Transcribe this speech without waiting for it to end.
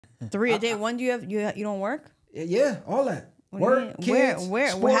3 a day. When do you have you don't work? Yeah, all that. Work, kids, where?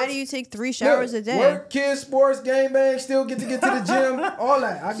 sports. How do you take 3 showers a day? Work, kids, sports, game bang, still get to the gym, all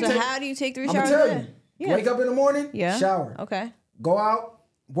that. So how do you take 3 showers tell a day? You. Yeah. Wake up in the morning, shower. Okay. Go out,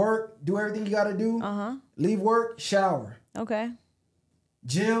 work, do everything you got to do. Leave work, shower. Okay.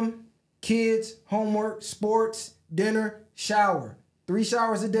 Gym, kids, homework, sports, dinner, shower. 3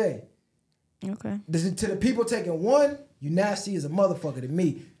 showers a day. Okay. To the people taking 1, you nasty as a motherfucker to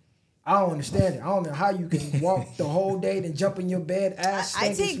me. I don't understand it. I don't know how you can walk the whole day, then jump in your bed, ass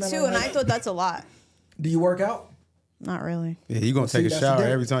I take 2, and I thought that's a lot. Do you work out? Not really. Yeah, you gonna take a shower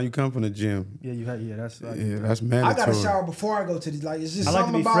every time you come from the gym. Yeah, you have. Yeah, that's mandatory. I got to shower before I go to the it's just I like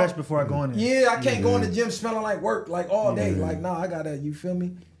to be about, fresh before I go in there. Yeah, I can't go in the gym smelling like work like all day. Like, no, I gotta. You feel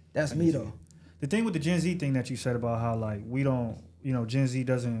me? That's me though. The thing with the Gen Z thing that you said about how like we don't, Gen Z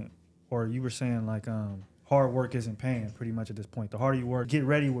doesn't, or you were saying like hard work isn't paying pretty much at this point. The harder you work, get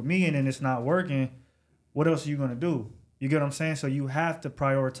ready with me, and then it's not working. What else are you gonna do? You get what I'm saying? So you have to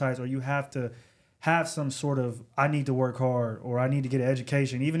prioritize, or you have to have some sort of, I need to work hard, or I need to get an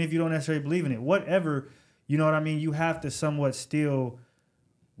education, even if you don't necessarily believe in it. Whatever, you know what I mean? You have to somewhat still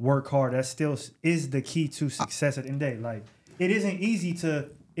work hard. That still is the key to success at the end of the day. Like, it isn't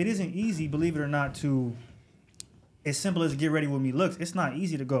easy, believe it or not, to, as simple as get ready with me looks. It's not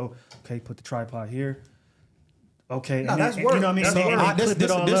easy to go, okay, put the tripod here. Okay, no, that's work. You know what I mean? That's and clip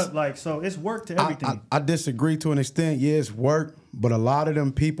it all up. Like, so it's work to everything. I disagree to an extent. Yeah, it's work, but a lot of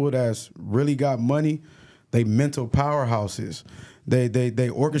them people that's really got money, they mental powerhouses. They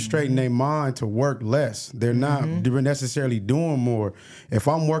orchestrating their mind to work less. They're not necessarily doing more. If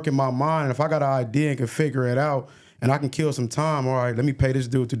I'm working my mind, if I got an idea and can figure it out, and I can kill some time, all right, let me pay this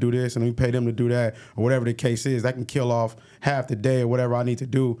dude to do this, and let me pay them to do that, or whatever the case is. That can kill off half the day or whatever I need to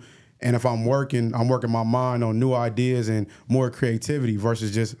do. And if I'm working my mind on new ideas and more creativity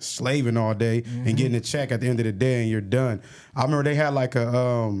versus just slaving all day and getting a check at the end of the day and you're done. I remember they had like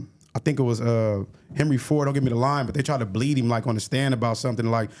a, I think it was Henry Ford, don't give me the line, but they tried to bleed him like on the stand about something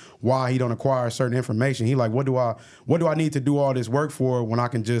like why he don't acquire certain information. He like, what do I need to do all this work for when I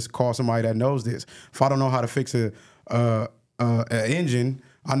can just call somebody that knows this? If I don't know how to fix an engine,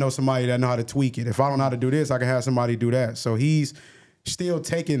 I know somebody that know how to tweak it. If I don't know how to do this, I can have somebody do that. So he's still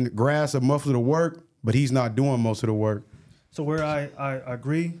taking grasp of most of the work, but he's not doing most of the work. So where I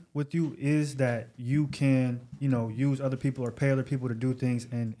agree with you is that you can, use other people or pay other people to do things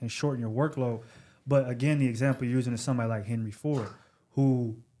and shorten your workload. But again, the example you're using is somebody like Henry Ford,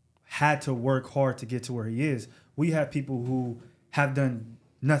 who had to work hard to get to where he is. We have people who have done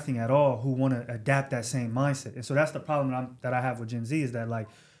nothing at all who want to adapt that same mindset. And so that's the problem that I have with Gen Z is that, like,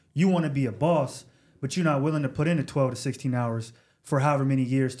 you want to be a boss, but you're not willing to put in the 12 to 16 hours for however many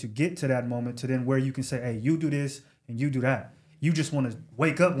years to get to that moment, to then where you can say, hey, you do this and you do that. You just want to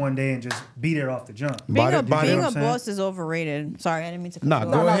wake up one day and just be there off the jump. Being a boss is overrated. Sorry, I didn't mean to.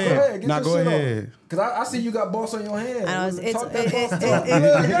 Go ahead. Go ahead. Because I see you got boss on your hand. I know,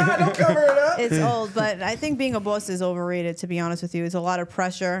 don't cover it up. It's old, but I think being a boss is overrated, to be honest with you. It's a lot of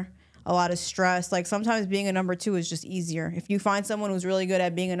pressure, a lot of stress. Like, sometimes being a number 2 is just easier. If you find someone who's really good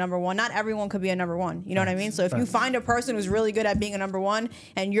at being a number 1, not everyone could be a number 1. You know what I mean? So if you find a person who's really good at being a number 1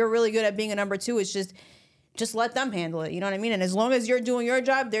 and you're really good at being a number 2, it's just let them handle it. You know what I mean? And as long as you're doing your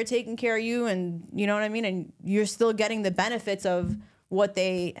job, they're taking care of you, and you know what I mean? And you're still getting the benefits of what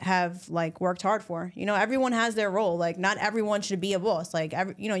they have, like, worked hard for. Everyone has their role. Like, not everyone should be a boss. Like,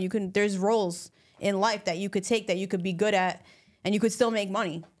 there's roles in life that you could take that you could be good at, and you could still make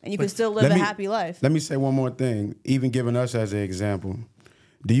money, and you could still live a happy life. Let me say one more thing. Even giving us as an example,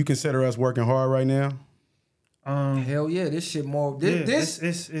 do you consider us working hard right now? Hell yeah, this shit more. This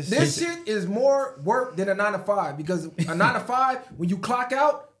shit is more work than a 9 to 5, because a 9 to 5, when you clock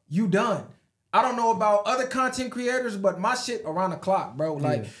out, you done. I don't know about other content creators, but my shit around the clock, bro.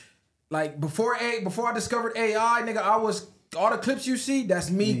 Like before I discovered AI, nigga, all the clips you see, that's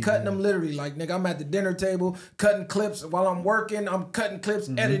me cutting them literally. Like, nigga, I'm at the dinner table cutting clips while I'm working. I'm cutting clips,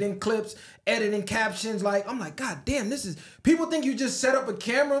 editing captions. Like, I'm like, God damn, this is... People think you just set up a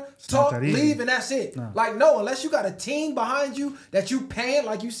camera, talk, leave, and that's it. No. Like, no, unless you got a team behind you that you paying,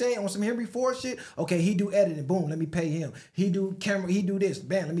 like you say, on some Henry Ford shit. Okay, he do editing. Boom, let me pay him. He do camera. He do this.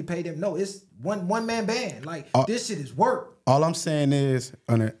 Bam, let me pay them. No, it's one-man band. Like, this shit is work. All I'm saying is,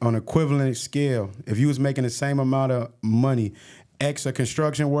 on an equivalent scale, if you was making the same amount of money, X a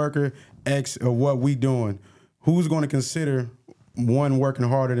construction worker, X of what we doing, who's going to consider one working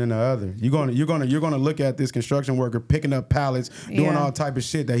harder than the other. You're gonna look at this construction worker picking up pallets, doing all type of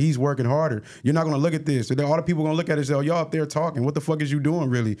shit that he's working harder. You're not gonna look at this. All the people gonna look at it and say, "Oh, y'all up there talking? What the fuck is you doing,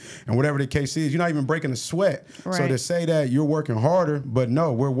 really?" And whatever the case is, you're not even breaking a sweat. Right. So to say that you're working harder, but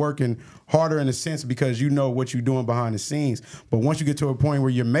no, we're working harder in a sense because you know what you're doing behind the scenes. But once you get to a point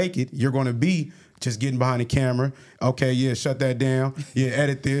where you make it, you're gonna be just getting behind the camera. Okay, yeah, shut that down. Yeah,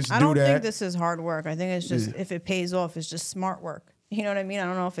 edit this, I do don't that. think this is hard work. I think it's just, if it pays off, it's just smart work. You know what I mean? I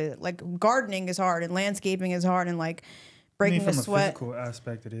don't know if it, like, gardening is hard and landscaping is hard and, like, breaking a sweat. From a physical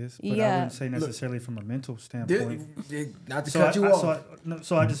aspect it is, but I wouldn't say necessarily from a mental standpoint. Not to cut you off.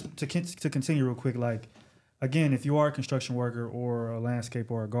 So I just, to continue real quick, like, again, if you are a construction worker or a landscaper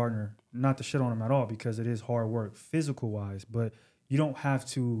or a gardener, not to shit on them at all because it is hard work physical-wise, but you don't have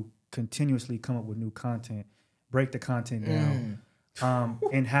to continuously come up with new content, break the content down,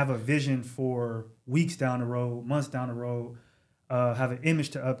 and have a vision for weeks down the road, months down the road, have an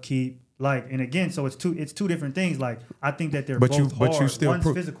image to upkeep. Like, and again, so it's two different things. Like, I think that they're both hard. One's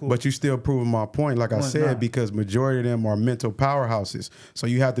physical. But you still proving my point, like I said, not. because majority of them are mental powerhouses. So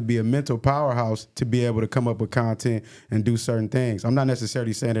you have to be a mental powerhouse to be able to come up with content and do certain things. I'm not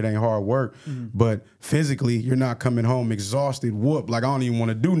necessarily saying it ain't hard work, but physically, you're not coming home exhausted, whooped, like I don't even want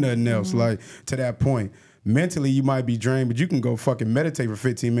to do nothing else. Like, to that point. Mentally, you might be drained, but you can go fucking meditate for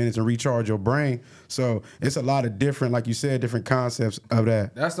 15 minutes and recharge your brain. So it's a lot of different, like you said, different concepts of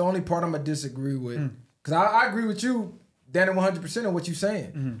that. That's the only part I'm going to disagree with. Because I agree with you, Danny, 100% of what you're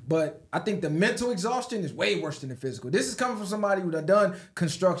saying. But I think the mental exhaustion is way worse than the physical. This is coming from somebody who done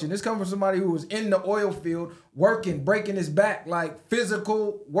construction. This is coming from somebody who was in the oil field, working, breaking his back, like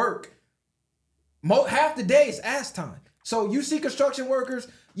physical work. Half the day is ass time. So you see construction workers,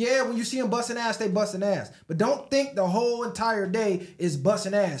 yeah, when you see them busting ass, they busting ass. But don't think the whole entire day is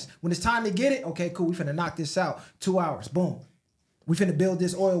busting ass. When it's time to get it, okay, cool, we finna knock this out. 2 hours, boom. We finna build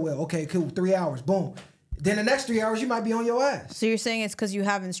this oil well. Okay, cool, 3 hours, boom. Then the next 3 hours, you might be on your ass. So you're saying it's because you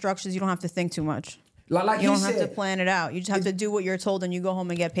have instructions, you don't have to think too much. Like you don't have to plan it out. You just have to do what you're told and you go home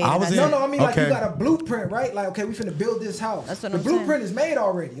and get paid. I mean, like, you got a blueprint, right? Like, okay, we finna build this house. That's what the I'm blueprint saying. is made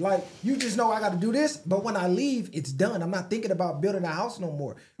already. Like, you just know I got to do this, but when I leave, it's done. I'm not thinking about building a house no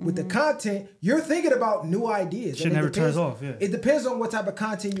more. With the content, you're thinking about new ideas. Shit never turns off, yeah. It depends on what type of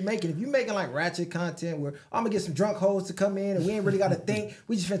content you're making. If you're making, like, ratchet content where I'm going to get some drunk hoes to come in and we ain't really got to think,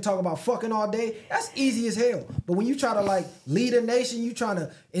 we just finna talk about fucking all day, that's easy as hell. But when you try to, like, lead a nation, you trying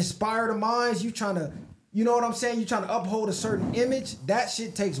to inspire the minds, you trying to... You know what I'm saying? You're trying to uphold a certain image. That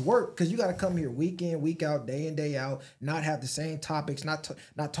shit takes work because you got to come here week in, week out, day in, day out, not have the same topics, not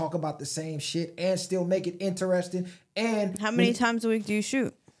talk about the same shit, and still make it interesting. And how many times a week do you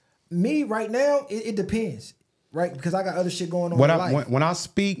shoot? Me right now, it depends, right? Because I got other shit going on in life. When I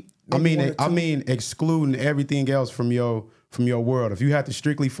speak, I mean excluding everything else from your world. If you have to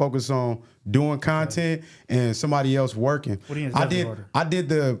strictly focus on doing content and somebody else working, I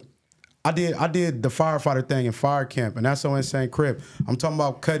did the firefighter thing in fire camp, and that's so insane crib. I'm talking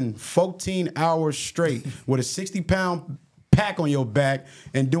about cutting 14 hours straight with a 60-pound pack on your back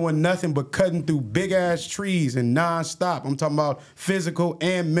and doing nothing but cutting through big-ass trees and nonstop. I'm talking about physical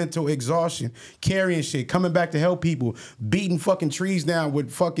and mental exhaustion, carrying shit, coming back to help people, beating fucking trees down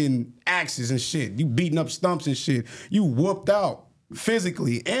with fucking axes and shit. You beating up stumps and shit. You whooped out.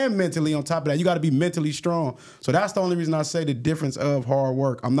 Physically and mentally on top of that. You got to be mentally strong. So that's the only reason I say the difference of hard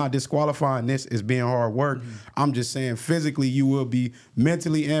work. I'm not disqualifying this as being hard work. I'm just saying physically you will be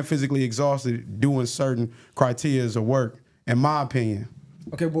mentally and physically exhausted doing certain criteria of work, in my opinion.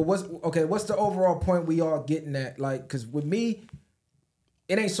 Okay, but what's the overall point we all getting at? Like, because with me,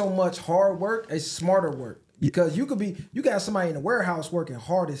 it ain't so much hard work, it's smarter work. Because you got somebody in the warehouse working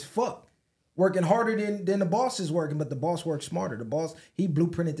hard as fuck. Working harder than the boss is working, but the boss works smarter. The boss, he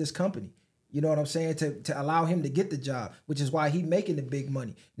blueprinted this company. You know what I'm saying? To allow him to get the job, which is why he making the big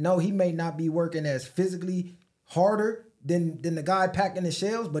money. No, he may not be working as physically harder than the guy packing the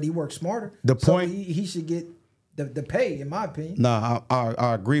shelves, but he works smarter. He should get the pay, in my opinion. Nah,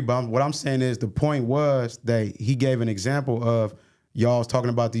 I agree, but what I'm saying is the point was that he gave an example of y'all's talking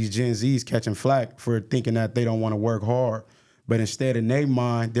about these Gen Zs catching flack for thinking that they don't want to work hard. But instead, in their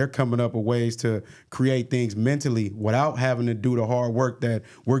mind, they're coming up with ways to create things mentally without having to do the hard work that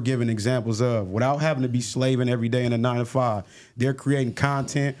we're giving examples of, without having to be slaving every day in a 9 to 5. They're creating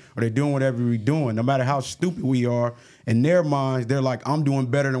content or they're doing whatever we're doing, no matter how stupid we are. In their minds, they're like, I'm doing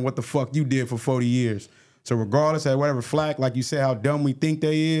better than what the fuck you did for 40 years. So regardless of whatever flack, like you said, how dumb we think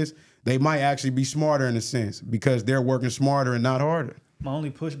they might actually be smarter in a sense because they're working smarter and not harder. My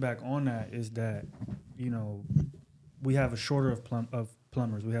only pushback on that is that, we have a shorter of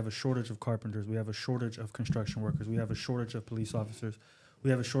plumbers. We have a shortage of carpenters. We have a shortage of construction workers. We have a shortage of police officers. We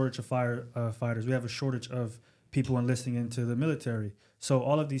have a shortage of firefighters. We have a shortage of people enlisting into the military. So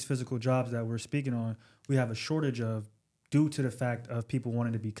all of these physical jobs that we're speaking on, we have a shortage of due to the fact of people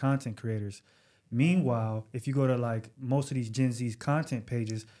wanting to be content creators. Meanwhile, if you go to like most of these Gen Z's content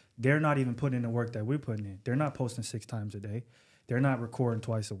pages, they're not even putting in the work that we're putting in. They're not posting 6 times a day. They're not recording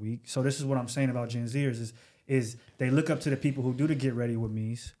twice a week. So this is what I'm saying about Gen Zers is they look up to the people who do the get ready with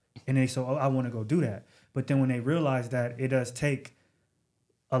me's and they say, oh, I want to go do that. But then when they realize that it does take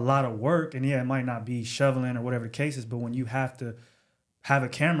a lot of work, and yeah, it might not be shoveling or whatever the case is, but when you have to have a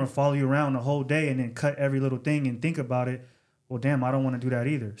camera follow you around the whole day and then cut every little thing and think about it, well, damn, I don't want to do that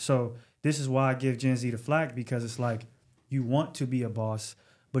either. So this is why I give Gen Z the flack, because it's like you want to be a boss,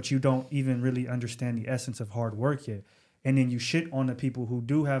 but you don't even really understand the essence of hard work yet. And then you shit on the people who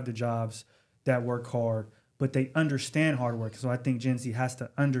do have the jobs that work hard, but they understand hard work. So I think Gen Z has to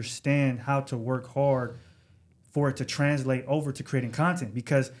understand how to work hard for it to translate over to creating content,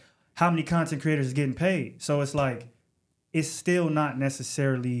 because how many content creators is getting paid? So it's like, it's still not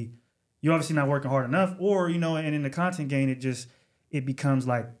necessarily, you're obviously not working hard enough, or, you know, and in the content game, it becomes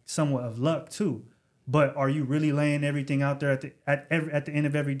like somewhat of luck too. But are you really laying everything out there at the end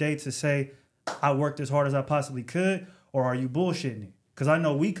of every day to say, I worked as hard as I possibly could, or are you bullshitting it? Because I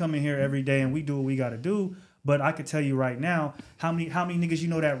know we come in here every day and we do what we got to do, but I could tell you right now, how many niggas you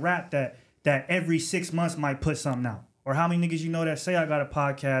know that rap that every 6 months might put something out, or how many niggas you know that say I got a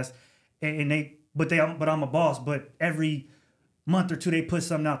podcast but I'm a boss, but every month or two they put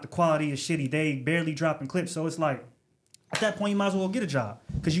something out. The quality is shitty. They barely dropping clips. So it's like, at that point you might as well get a job,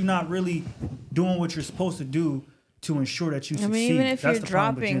 because you're not really doing what you're supposed to do to ensure that you succeed. I mean, even if you're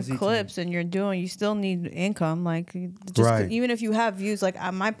dropping clips and you still need income. Like, even if you have views, like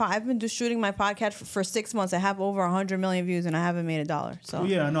I've been just shooting my podcast for 6 months. I have over 100 million views and I haven't made $1. So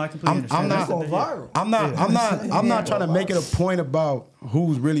yeah, no, I completely understand. I'm not going viral. I'm not trying to make it a point about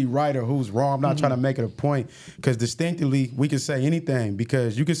who's really right or who's wrong. I'm not trying to make it a point, because distinctively we can say anything,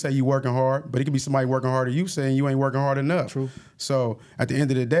 because you can say you working hard, but it could be somebody working harder than you saying you ain't working hard enough. True. So at the end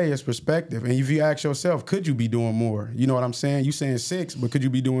of the day, it's perspective. And if you ask yourself, could you be doing more? You know what I'm saying? You saying 6, but could you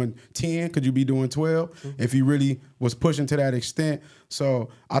be doing 10? Could you be doing 12? If you really was pushing to that extent. So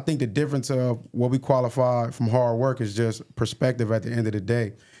I think the difference of what we qualify from hard work is just perspective at the end of the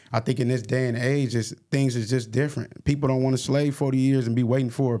day. I think in this day and age, things is just different. People don't want to slave 40 years and be waiting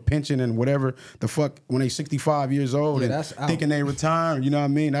for a pension and whatever the fuck when they 65 years old and thinking they retire. You know what I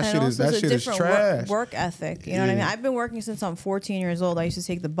mean? That shit is trash. Work ethic. You know what I mean? I've been working since I'm 14 years old. I used to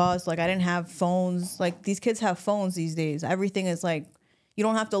take the bus. Like, I didn't have phones. Like, these kids have phones these days. Everything is like, you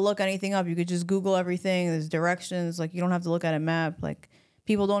don't have to look anything up. You could just Google everything. There's directions. Like, you don't have to look at a map. Like,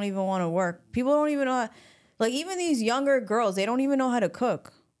 people don't even want to work. People don't even know. Like, even these younger girls, they don't even know how to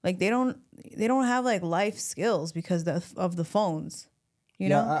cook. Like, they don't have like life skills because of the phones, you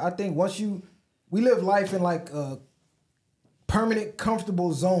know? I think we live life in like a permanent,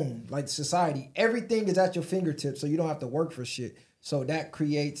 comfortable zone, like society. Everything is at your fingertips, so you don't have to work for shit. So that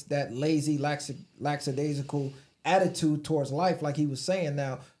creates that lazy, lackadaisical attitude towards life, like he was saying.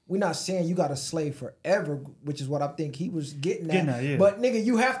 Now, we're not saying you got to slave forever, which is what I think he was getting at. Yeah. But nigga,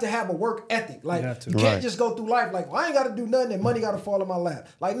 you have to have a work ethic. Like, you can't just go through life like, well, I ain't got to do nothing and money got to fall in my lap.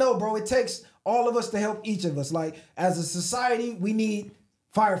 Like, no, bro, it takes all of us to help each of us. Like, as a society, we need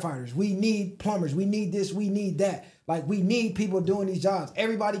firefighters. We need plumbers. We need this. We need that. Like, we need people doing these jobs.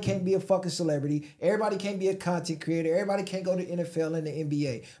 Everybody can't be a fucking celebrity. Everybody can't be a content creator. Everybody can't go to NFL and the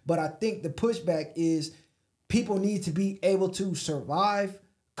NBA. But I think the pushback is people need to be able to survive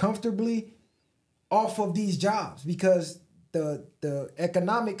comfortably off of these jobs, because the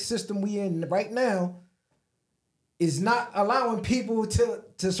economic system we in right now is not allowing people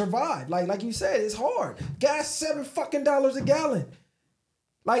to survive. Like you said, it's hard. Gas $7 fucking a gallon.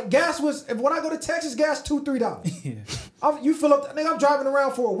 Like, gas was, when I go to Texas, gas $2-3. Yeah. You fill up, nigga, I'm driving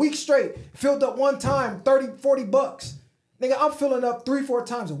around for a week straight, filled up one time, $30-40. Nigga, I'm filling up 3-4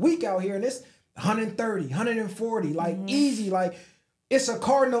 times a week out here, and it's 130, 140, like easy. Like, it's a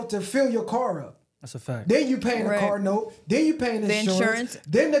car note to fill your car up. That's a fact. Then you paying a car note. Then you paying the insurance.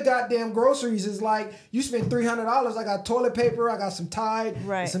 Then the goddamn groceries is like, you spend $300. I got toilet paper. I got some Tide,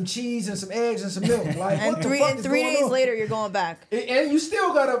 and some cheese, and some eggs, and some milk. Like, and what three days later, you're going back. And you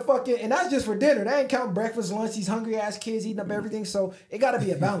still got to fucking, and that's just for dinner. That ain't counting breakfast, lunch. These hungry ass kids eating up everything. So it got to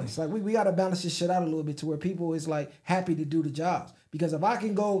be a balance. Like, we got to balance this shit out a little bit to where people is like happy to do the jobs. Because if I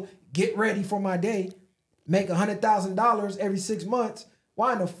can go get ready for my day, make $100,000 every 6 months,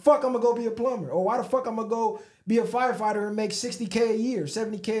 why in the fuck I'm gonna go be a plumber? Or why the fuck I'm gonna go be a firefighter and make $60K a year,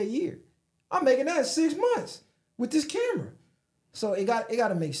 $70K a year? I'm making that in 6 months with this camera. So it got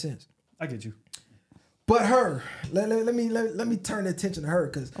to make sense. I get you. But her, let me turn the attention to her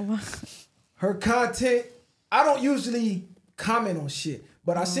because her content. I don't usually comment on shit,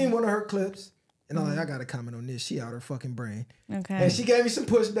 but I seen one of her clips. And I'm like, I gotta comment on this. She out her fucking brain. Okay. And she gave me some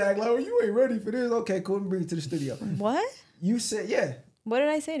pushback, like, oh, you ain't ready for this. Okay, cool, let me bring it to the studio. What? You said, yeah. What did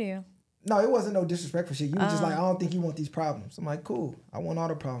I say to you? No, it wasn't no disrespectful shit. You were just like, I don't think you want these problems. I'm like, cool. I want all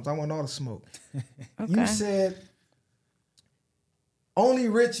the problems. I want all the smoke. Okay. You said, only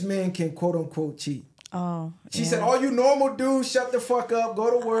rich men can quote unquote cheat. Oh. She said, all you normal dudes, shut the fuck up,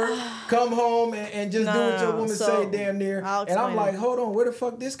 go to work, come home, and just do what your woman say damn near. And I'm like, hold on, where the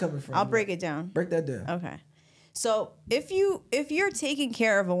fuck this coming from? I'll break it down. Break that down. Okay. So if you're taking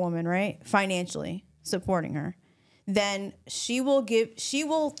care of a woman, right, financially supporting her, then she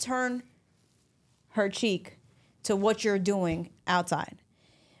will turn her cheek to what you're doing outside.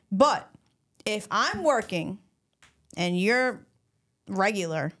 But if I'm working and you're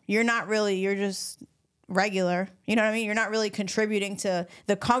regular, you're just regular, you know what I mean? You're not really contributing to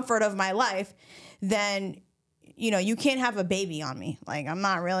the comfort of my life, then, you can't have a baby on me. Like, I'm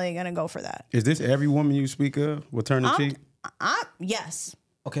not really going to go for that. Is this every woman you speak of will turn the cheek? Yes.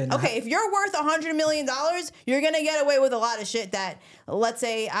 Okay. Okay, if you're worth $100 million, you're going to get away with a lot of shit that, let's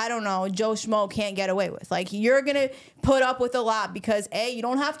say, I don't know, Joe Schmo can't get away with. Like, you're going to put up with a lot because, A, you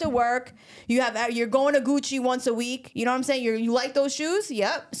don't have to work. You're going to Gucci once a week. You know what I'm saying? You like those shoes?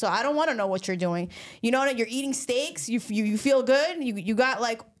 Yep. So I don't want to know what you're doing. You know what? You're eating steaks. You feel good. You got,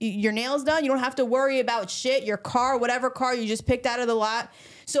 like, your nails done. You don't have to worry about shit. Your car, whatever car you just picked out of the lot.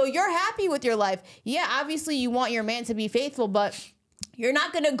 So you're happy with your life. Yeah, obviously you want your man to be faithful, but you're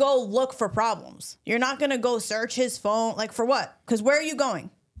not going to go look for problems. You're not going to go search his phone. Like, for what? Because where are you going?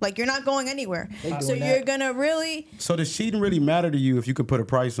 Like, you're not going anywhere. So you're going to really... So does cheating really matter to you if you could put a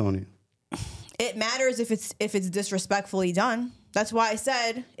price on it? It matters if it's disrespectfully done. That's why I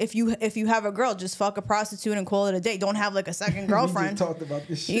said, if you have a girl, just fuck a prostitute and call it a day. Don't have, like, a second girlfriend. We just talked about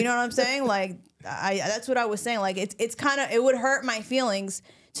this shit. You know what I'm saying? Like, that's what I was saying. Like, it's kind of... It would hurt my feelings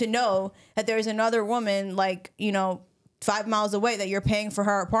to know that there's another woman, like, 5 miles away that you're paying for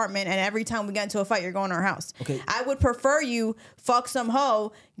her apartment, and every time we get into a fight, you're going to her house. Okay. I would prefer you fuck some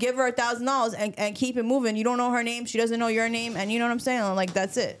hoe, give her $1,000, and keep it moving. You don't know her name, she doesn't know your name, and you know what I'm saying? Like,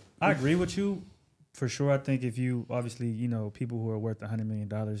 that's it. I agree with you for sure. I think if you obviously, people who are worth $100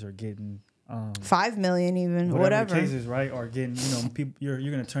 million are getting $5 million even, whatever. The cases, right? Are getting, people. You're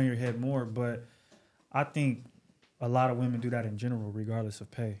gonna turn your head more, but I think a lot of women do that in general, regardless of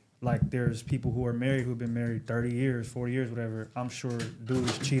pay. Like, there's people who are married who've been married 30 years, 40 years, whatever. I'm sure dude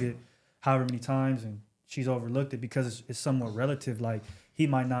has cheated however many times and she's overlooked it because it's somewhat relative. Like, he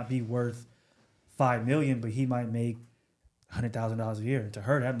might not be worth $5 million, but he might make $100,000 a year. To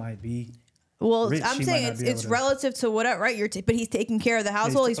her, that might be rich. I'm saying it's relative to whatever, right? But he's taking care of the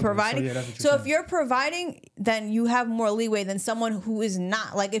household. He's providing. So if you're providing, then you have more leeway than someone who is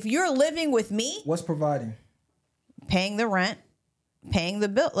not. Like, if you're living with me. What's providing? Paying the rent. Paying the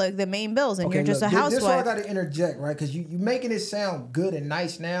bill, like the main bills, and you're just a housewife. This is why I got to interject, right? Because you making it sound good and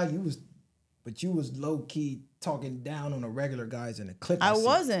nice now. But you was low key talking down on the regular guys in the clip. I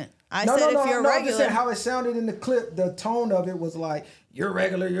wasn't. I said if you're regular. I'm just saying how it sounded in the clip. The tone of it was like, you're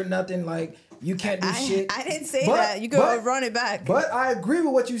regular, you're nothing. Like, you can't do shit. I didn't say that. You go run it back. But I agree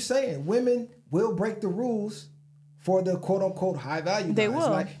with what you're saying. Women will break the rules for the quote unquote high value guys. They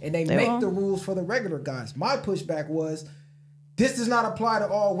will, and they make the rules for the regular guys. My pushback was, this does not apply to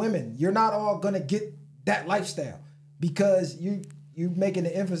all women. You're not all gonna get that lifestyle because you're making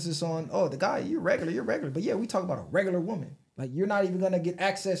the emphasis on, the guy, you're regular. But yeah, we talk about a regular woman. Like, you're not even gonna get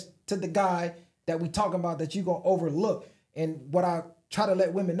access to the guy that we talking about that you gonna overlook. And what I try to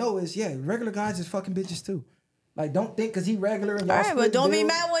let women know is, regular guys is fucking bitches too. Like, don't think because he regular and y'all all right, but don't be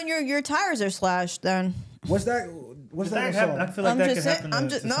mad when your tires are slashed then. What's that? What's that? I feel like that could happen.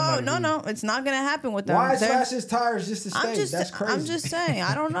 No. It's not gonna happen with them. Why slash his tires just to stay? That's crazy. I'm just saying.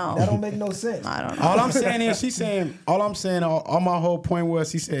 I don't know. That don't make no sense. I don't know. All I'm saying is, she's saying. All I'm saying. All my whole point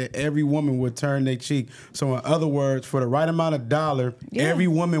was, he said every woman would turn their cheek. So in other words, for the right amount of dollar, every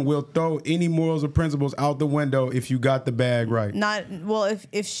woman will throw any morals or principles out the window if you got the bag right.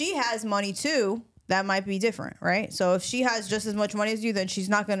 If she has money too, that might be different, right? So if she has just as much money as you, then she's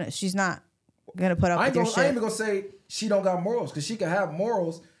not gonna put up with your shit. I ain't even gonna say she don't got morals, because she can have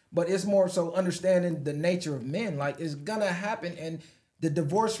morals, but it's more so understanding the nature of men. Like, it's gonna happen, and the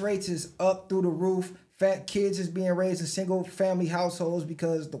divorce rates is up through the roof. Fat kids is being raised in single family households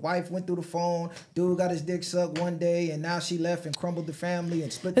because the wife went through the phone, dude got his dick sucked one day, and now she left and crumbled the family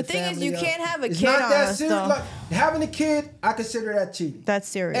and split the family up. The thing is, you can't have a kid not on that us, serious. though. Like, having a kid, I consider that cheating. That's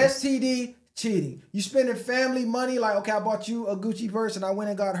serious. STD, cheating. You spending family money, like, okay, I bought you a Gucci purse and I went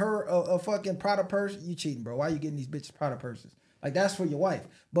and got her a fucking Prada purse. You cheating, bro. Why you getting these bitches Prada purses? Like, that's for your wife.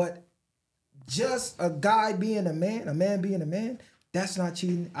 But just a guy being a man being a man, that's not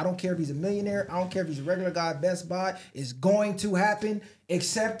cheating. I don't care if he's a millionaire. I don't care if he's a regular guy at Best Buy. It's going to happen.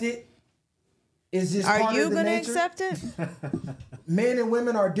 Accept it. Is this part of the nature? Are you going to accept it? Men and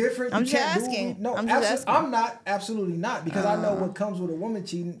women are different. I'm just asking. No, I'm not. Absolutely not. Because I know what comes with a woman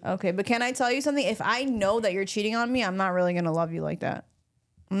cheating. Okay, but can I tell you something? If I know that you're cheating on me, I'm not really going to love you like that.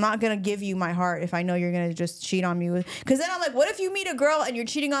 I'm not going to give you my heart if I know you're going to just cheat on me. Because then I'm like, what if you meet a girl and you're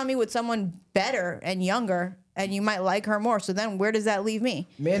cheating on me with someone better and younger and you might like her more? So then where does that leave me?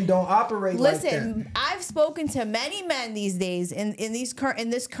 Men don't operate like that. Listen, I've spoken to many men these days in this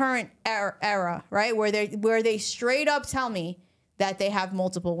current era, right? Where they straight up tell me that they have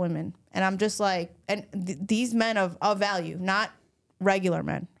multiple women. And I'm just like, and these men of value, not regular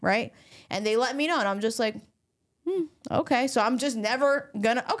men, right? And they let me know and I'm just like, okay, so I'm just never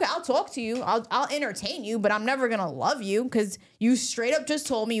gonna. Okay, I'll talk to you. I'll entertain you, but I'm never gonna love you because you straight up just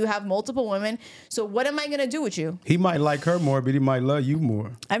told me you have multiple women. So what am I gonna do with you? He might like her more, but he might love you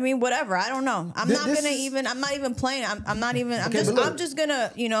more. I mean, whatever. I don't know. I'm not even playing. I'm not even. I'm just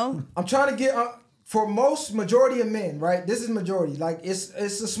gonna. You know. I'm trying to get for most majority of men, right? This is majority. Like it's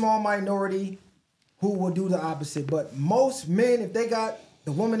a small minority who will do the opposite, but most men, if they got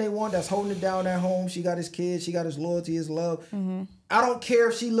the woman they want that's holding it down at home, she got his kids, she got his loyalty, his love. Mm-hmm. I don't care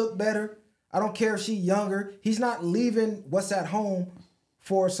if she look better. I don't care if she younger. He's not leaving what's at home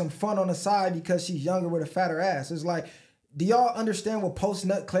for some fun on the side because she's younger with a fatter ass. It's like, do y'all understand what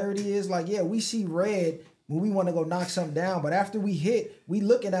post-nut clarity is? Like, yeah, we see red when we want to go knock something down, but after we hit, we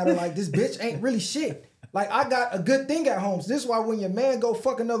looking at her like this bitch ain't really shit. Like, I got a good thing at home. So this is why when your man go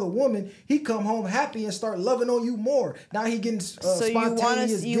fuck another woman, he come home happy and start loving on you more. Now he getting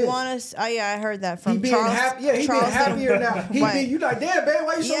spontaneous. You want us? Oh yeah, I heard that from Charles. He being happier now. You like, damn, babe,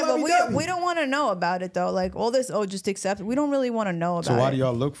 why you so lovey-dovey? But we don't want to know about it though. Like all this, just accept it. We don't really want to know about it. So why do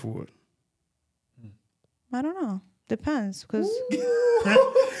y'all look for it? I don't know. Depends, because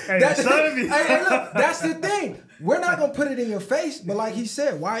that's the thing. We're not gonna put it in your face, but like he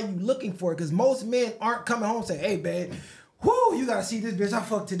said, why are you looking for it? Because most men aren't coming home and say, "Hey, babe, whoo, you gotta see this bitch I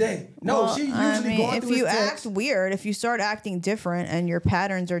fucked today." No, she usually going through. If you act weird, if you start acting different and your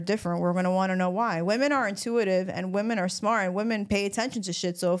patterns are different, we're gonna want to know why. Women are intuitive and women are smart and women pay attention to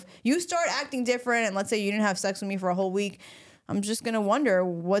shit. So if you start acting different and let's say you didn't have sex with me for a whole week, I'm just gonna wonder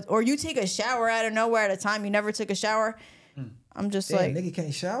what, or you take a shower out of nowhere at a time you never took a shower. I'm just like, nigga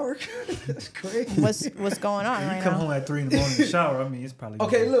can't shower. That's crazy. What's going on right now? You come home at 3 a.m. to shower. I mean, it's probably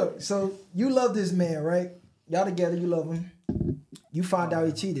okay. Look, so you love this man, right? Y'all together, you love him. You find out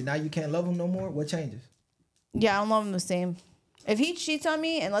he cheated. Now you can't love him no more. What changes? Yeah, I don't love him the same. If he cheats on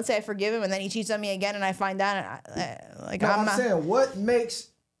me, and let's say I forgive him, and then he cheats on me again, and I find out, I'm saying, what makes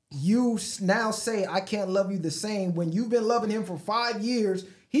you now say I can't love you the same when you've been loving him for 5 years?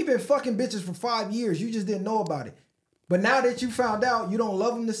 He been fucking bitches for 5 years. You just didn't know about it. But now that you found out you don't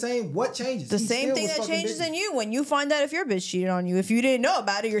love him the same, what changes? The same thing that changes in you when you find out if your bitch cheated on you. If you didn't know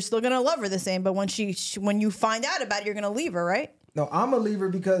about it, you're still gonna love her the same. But when you find out about it, you're gonna leave her, right? No, I'm a leaver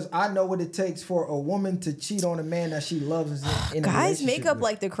because I know what it takes for a woman to cheat on a man that she loves. Guys make up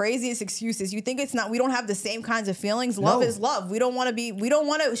like the craziest excuses. You think it's not? We don't have the same kinds of feelings. Love is love. We don't want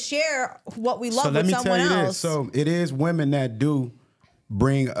to share what we love with someone else. So it is women that do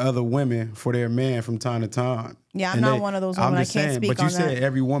bring other women for their man from time to time. Yeah, I'm not one of those women. I can't speak on that. But you said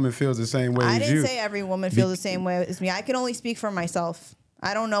every woman feels the same way as you. I didn't say every woman feels the same way as me. I can only speak for myself.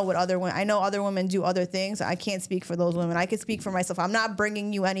 I don't know what other women. I know other women do other things. I can't speak for those women. I can speak for myself. I'm not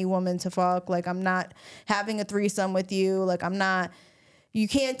bringing you any woman to fuck. Like, I'm not having a threesome with you. Like, I'm not. You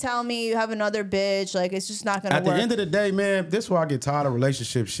can't tell me you have another bitch. Like, it's just not gonna work. At the end of the day, man, this is why I get tired of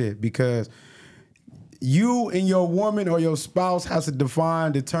relationship shit, because you and your woman or your spouse has to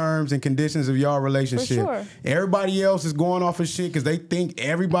define the terms and conditions of your relationship. For sure. Everybody else is going off of shit because they think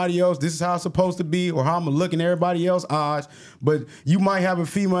everybody else, this is how it's supposed to be, or how I'm looking at everybody else's eyes. But you might have a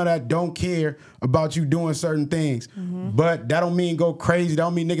female that don't care about you doing certain things. Mm-hmm. But that don't mean go crazy. That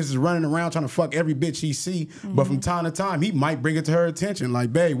don't mean niggas is running around trying to fuck every bitch he see. Mm-hmm. But from time to time, he might bring it to her attention.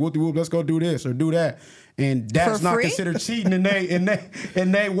 Like, babe, whoop-de-whoop, let's go do this or do that. And that's not considered cheating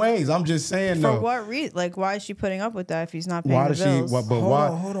in they ways. I'm just saying, though. For what reason? Like, why is she putting up with that if he's not paying the bills?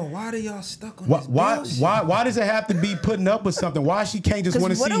 Hold on. Why are y'all stuck on this bullshit? Why does it have to be putting up with something? Why she can't just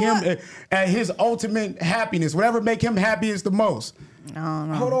want to see him at his ultimate happiness, whatever make him happiest the most?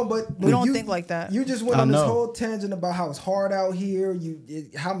 No. Hold on, but we don't think like that. You just went on this whole tangent about how it's hard out here.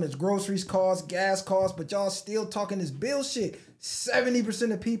 How much groceries cost, gas cost, but y'all still talking this bill shit.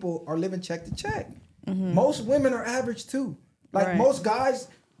 70% of people are living check to check. Most women are average too. Like most guys,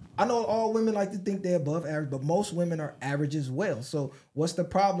 I know all women like to think they're above average, but most women are average as well. So what's the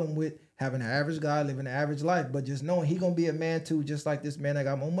problem with having an average guy living an average life, but just knowing he gonna be a man too, just like this man that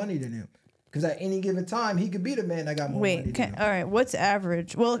got more money than him? Because at any given time, he could be the man that got more money than him. All right, what's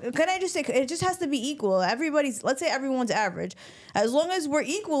average? Well, can I just say, it just has to be equal. Let's say everyone's average. As long as we're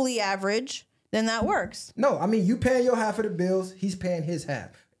equally average, then that works. No, I mean, you paying your half of the bills, he's paying his half.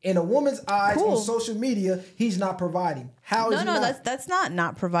 In a woman's eyes on social media, he's not providing. How is he not? That's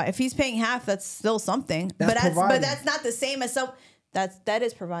not provide. If he's paying half, that's still something. But that's not the same as that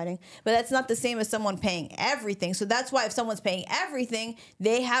is providing. But that's not the same as someone paying everything. So that's why if someone's paying everything,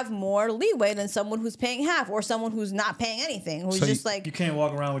 they have more leeway than someone who's paying half or someone who's not paying anything. Who's just like, you can't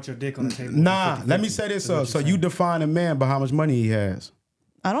walk around with your dick on the table. Nah, let me say this. So you define a man by how much money he has.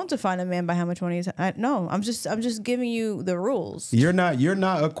 I don't define a man by how much money he's. No, I'm just giving you the rules. You're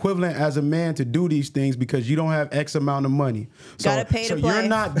not equivalent as a man to do these things because you don't have X amount of money. Gotta pay to play.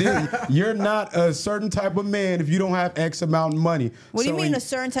 You're not a certain type of man if you don't have X amount of money. What do you mean a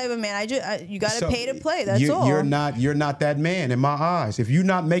certain type of man? You gotta pay to play. That's all. You're not that man in my eyes. If you're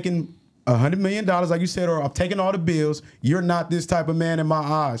not making $100 million, like you said, or I'm taking all the bills, you're not this type of man in my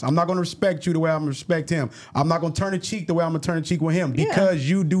eyes. I'm not going to respect you the way I'm going to respect him. I'm not going to turn a cheek the way I'm going to turn a cheek with him because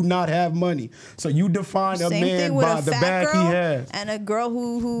you do not have money. So you define a man by the bag he has. And a girl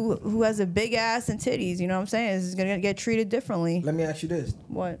who has a big ass and titties, you know what I'm saying, is going to get treated differently. Let me ask you this.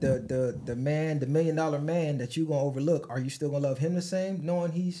 What? The man, the $1 million man that you going to overlook, are you still going to love him the same,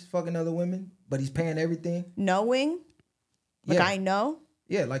 knowing he's fucking other women, but he's paying everything? Knowing? Like I know?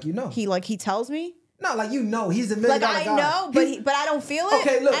 Yeah, like you know. He tells me? No, like you know. He's $1 million guy. Like I know, but I don't feel it.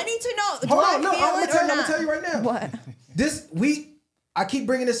 Okay, look. I need to know. Hold on, no, I'm gonna tell you right now. What? I keep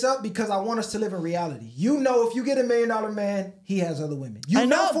bringing this up because I want us to live in reality. You know, if you get $1 million man, he has other women. You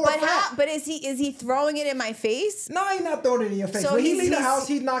know for a fact. But is he throwing it in my face? No, he's not throwing it in your face. So when he leave the house,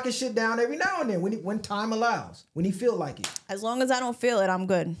 he's knocking shit down every now and then when time allows, when he feel like it. As long as I don't feel it, I'm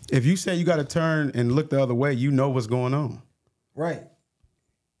good. If you say you got to turn and look the other way, you know what's going on. Right.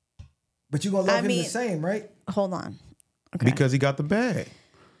 But you're going to love him the same, right? Hold on. Okay. Because he got the bag.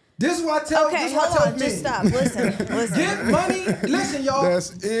 This is what I tell men. Just stop. Listen. Get money. Listen, y'all.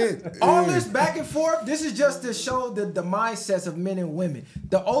 That's it. All this back and forth, this is just to show the mindsets of men and women.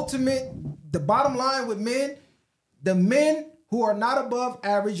 The bottom line with men, the men who are not above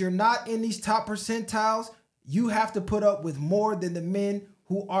average, you're not in these top percentiles, you have to put up with more than the men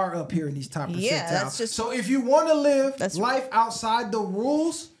who are up here in these top percentiles. Yeah, that's just... So if you want to live life outside the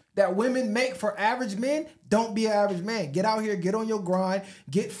rules that women make for average men, don't be an average man. Get out here, get on your grind,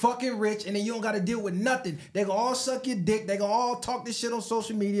 get fucking rich, and then you don't got to deal with nothing. They gonna all suck your dick. They gonna all talk this shit on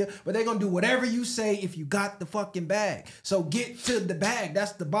social media, but they gonna do whatever you say if you got the fucking bag. So get to the bag.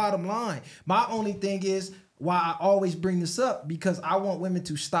 That's the bottom line. My only thing is, why I always bring this up, because I want women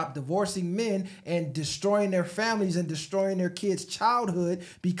to stop divorcing men and destroying their families and destroying their kids' childhood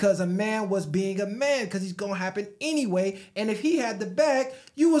because a man was being a man, because he's going to happen anyway. And if he had the bag,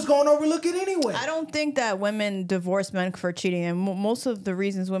 you was going to overlook it anyway. I don't think that women divorce men for cheating. And most of the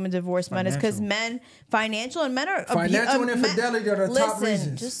reasons women divorce men is because financial and men are... Financial and infidelity are the top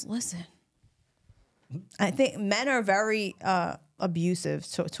reasons. Just listen. I think men are very abusive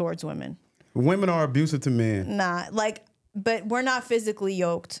towards women. Women are abusive to men. Nah, but we're not physically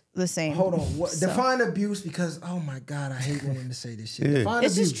yoked the same. Hold on. Define abuse, because, oh my God, I hate women to say this shit. Yeah. Define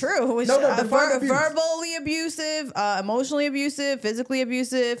it's abuse. just true. It's verbally abusive, emotionally abusive, physically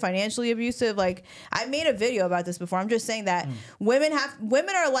abusive, financially abusive. Like, I made a video about this before. I'm just saying that women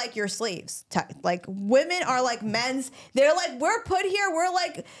are like your slaves. Like, women are like men's. They're like, we're put here.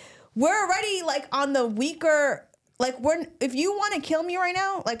 We're already like on the weaker. Like, if you want to kill me right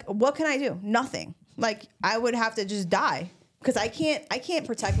now, like, what can I do? Nothing. Like, I would have to just die, because I can't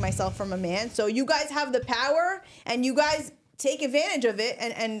protect myself from a man. So you guys have the power, and you guys take advantage of it,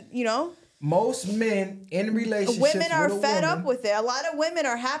 and you know. Most men in relationships women are with fed up with it. A lot of women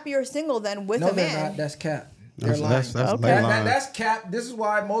are happier single than with a man. No, they're not. That's cap. They're lying. That's cap. This is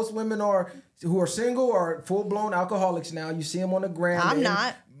why most women who are single are full-blown alcoholics now. You see them on the gram. I'm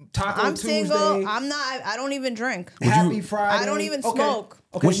not. I'm Tuesday. single. I'm not. I don't even drink. Happy Friday. I don't even smoke.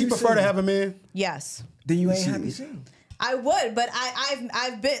 Okay, would you prefer to have a man? Yes. Then you ain't happy single. I would, but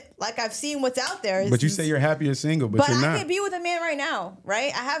I've been like I've seen what's out there. But you say you're happier single, but you're not. I can be with a man right now,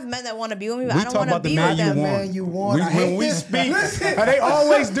 right? I have men that want to be with me, but We I don't talk want to about the be with man them. Man you want. When we speak, they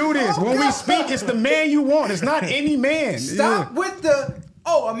always do this. When we speak, it's the man you want. It's not any man. Stop with the.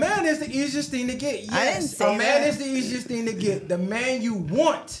 Oh, a man is the easiest thing to get. Yes, I didn't say a man that. is the easiest thing to get. The man you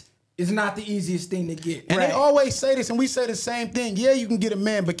want is not the easiest thing to get. And they always say this, and we say the same thing. Yeah, you can get a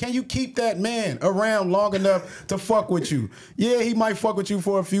man, but can you keep that man around long enough to fuck with you? Yeah, he might fuck with you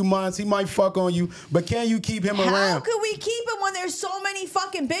for a few months. He might fuck on you, but can you keep him around? How could we keep him when there's so many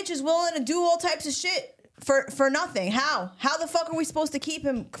fucking bitches willing to do all types of shit for nothing? How the fuck are we supposed to keep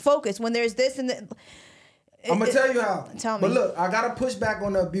him focused when there's this and that? I'm gonna tell you how. Tell me. But look, I gotta push back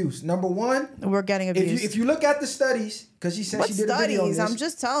on the abuse. Number one, We're getting abused. if you look at the studies, because she said What she did a video on studies? this. I'm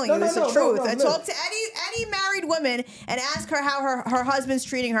just telling you, it's the truth. I talk to any married woman and ask her how her husband's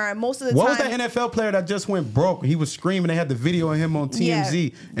treating her, and most of the What time, was that NFL player that just went broke? He was screaming. They had the video of him on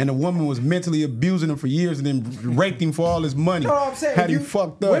TMZ, and the woman was mentally abusing him for years and then raped him for all his money. You know what I'm saying? Had him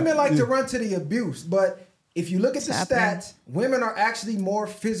fucked up. Women like to run to the abuse, but if you look at the happening. stats, women are actually more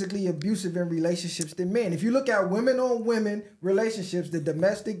physically abusive in relationships than men. If you look at women on women relationships, the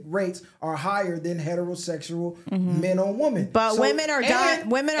domestic rates are higher than heterosexual men on women. but So- women are dying.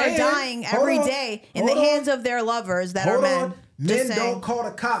 Women are dying every day in the hands of their lovers that are men. Men Just don't saying. call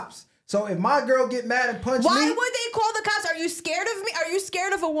the cops. So if my girl get mad and punch Why me, would they call the cops? Are you scared of me? Are you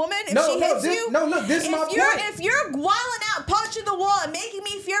scared of a woman if No, she no, hits this- you? no, look, this is my point. If you're wilding out, punching the wall, and making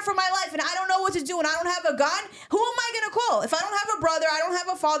me fear for my life, and I don't know what to do, and I don't have a gun, who am I gonna call? If I don't have a brother, I don't have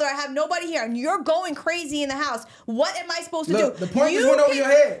a father, I have nobody here, and you're going crazy in the house, what am I supposed to look, do? the point just went over your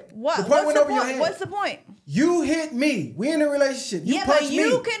head. What? The point What's went the over your point? head. What's the point? You hit me. We in a relationship. You Yeah, punch but me.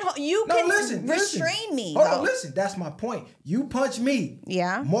 you can listen. restrain me. Hold though. on, listen. That's my point. You punch me.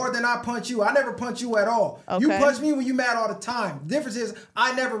 Yeah. More than I punch you. I never punch you at all. Okay. You punch me when you mad all the time. The difference is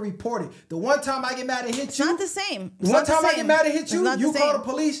I never report it. The one time I get mad and hit It's you. not the same. It's One not the time I same. get mad and hit It's you, not you the call the same.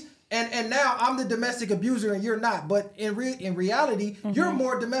 police. And now I'm the domestic abuser and you're not. But in reality, you're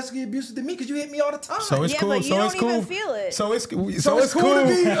more domestically abusive than me because you hit me all the time. So it's Yeah, cool. but you so it's don't cool. even feel it. So it's So so it's it's cool cool. to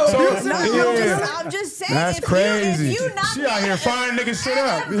be So abusive? No, yeah. I'm just saying. That's if crazy. You knock She me out here firing niggas shit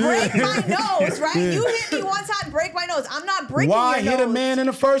up. break my nose, right? You hit me one time, break my nose. I'm not breaking Why your hit nose. a man in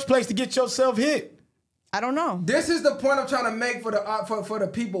the first place to get yourself hit? I don't know. This is the point I'm trying to make for the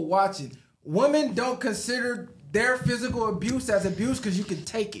people watching. Women don't consider their physical abuse as abuse because you can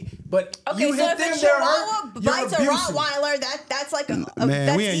take it, but Okay, you so hit if them, a they're Chihuahua hurt. You're bites a abusive. Rottweiler, that's like a Man,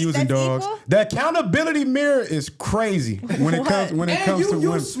 that's we ain't using that's dogs. equal? The accountability mirror is crazy when it comes And to you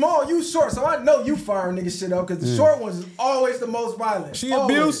women. small, you short, so I know you firing niggas shit up because the short ones is always the most violent. She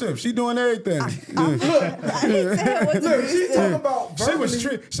Always. abusive. She doing everything. I didn't say I wasn't Look, she abusive. talking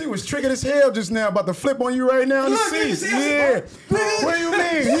about She was triggered as hell just now, about to flip on you right now in the Look, you seat. see how she Yeah. go, What do you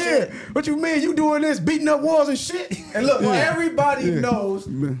mean? Yeah. What you mean? You doing this, beating up walls and shit? And look, everybody knows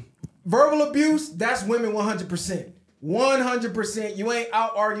verbal abuse, that's women 100%. 100%. You ain't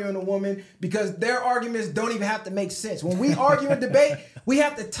out arguing a woman because their arguments don't even have to make sense. When we argue and debate, we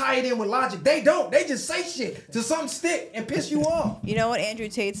have to tie it in with logic. They don't. They just say shit to something stick and piss you off. You know what Andrew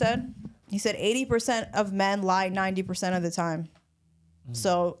Tate said? He said 80% of men lie 90% of the time.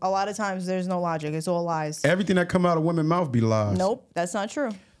 So a lot of times there's no logic. It's all lies. Everything that come out of women's mouth be lies. Nope, that's not true.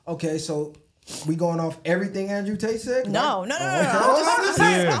 Okay, so we going off everything Andrew Tate said? No. I'm just I'm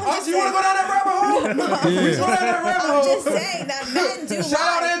saying. Yeah. I'm just you want to go down that rabbit hole? We going down that rabbit I'm hole. just saying that men do Shout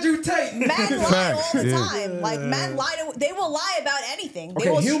out lie. Andrew Tate. Men lie Facts, all the yeah. time. Like men lie they will lie about anything. They Okay,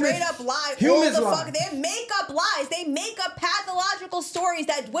 will humans- straight up lie. humans all the lie. fuck. They make up lies. They make up pathological stories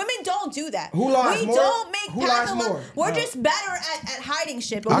that women don't do that. Who lies we more? don't make Who lies more? We're just better at hiding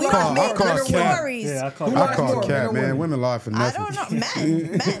shit, but I we call- don't make I call up Cat. stories. Yeah, I call Who I lies call more, men cat, or man. women? Women lie for I nothing. don't know.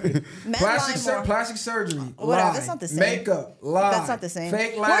 Men lie more. Plastic surgery. Whatever, lie. that's not the same. Makeup, lie. That's not the same.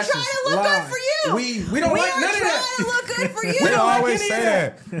 Fake We're lashes, trying to look lie. good for you. We don't like none of We're that. trying to look good for you. We don't like always any say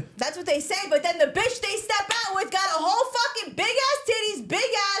of that. That's what they say, but then the bitch they step out with got a whole fucking big ass titties, big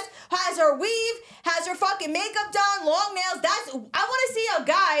ass, has her weave, has her fucking makeup done, long nails. I want to see a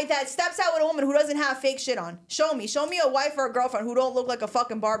guy that steps out with a woman who doesn't have fake shit on. Show me a wife or a girlfriend who don't look like a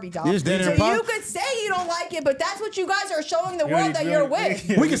fucking Barbie doll. Yes, Danny so and Pop. you could say you don't like it, but that's what you guys are showing the You world don't that even you're really-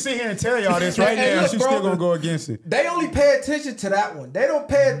 with. We can sit here and tell y'all this right Hey, now. look, She's bro, still gonna go against it. They only pay attention to that one. They don't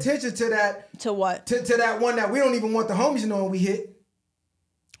pay attention to that To what? to that one that we don't even want the homies knowing we hit.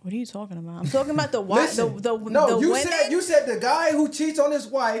 What are you talking about? I'm talking about the wife. Listen, The no, you women. said the guy who cheats on his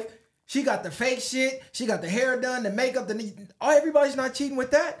wife She got the fake shit. She got the hair done, the makeup. Everybody's not cheating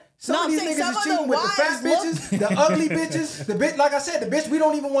with that. Some of these niggas is cheating with the fat bitches, the ugly bitches, the bitch. Like I said, the bitch we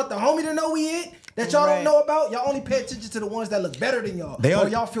don't even want the homie to know we it. That y'all don't know about. Y'all only pay attention to the ones that look better than y'all. Or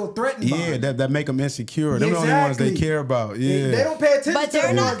y'all feel threatened by. Yeah, that make them insecure. They're the only ones they care about. Yeah. They don't pay attention. But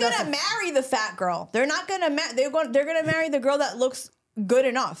they're not gonna marry the fat girl. They're not gonna they're gonna marry the girl that looks good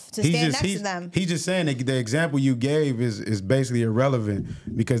enough to stand next to them. He's just saying that the example you gave is basically irrelevant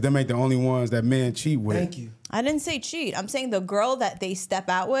because them ain't the only ones that men cheat with. Thank you. I didn't say cheat. I'm saying the girl that they step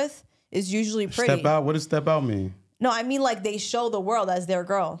out with is usually pretty. Step out? What does step out mean? No, I mean like they show the world as their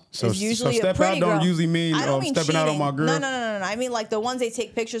girl. So, it's usually step a pretty out don't girl. usually mean, I don't mean stepping cheating. out on my girl? No. I mean like the ones they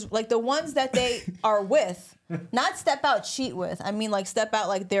take pictures, like the ones that they are with. Not step out cheat with. I mean like step out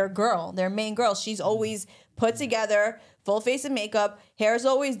like their girl, their main girl. She's always put together, full face of makeup, hair's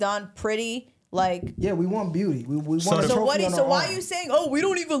always done, pretty. Like yeah, we want beauty. We want. So why are you saying? Oh, we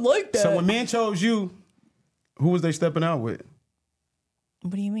don't even like that. So when men chose you, who was they stepping out with?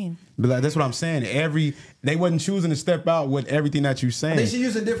 What do you mean? But like, that's what I'm saying. They wasn't choosing to step out with everything that you saying. I think she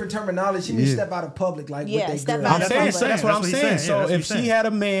using different terminology. She means step out of public, like with step girl. out I'm of saying, public. so that's what I'm saying. So if she saying. had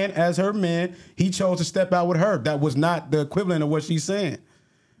a man as her man, he chose to step out with her. That was not the equivalent of what she's saying.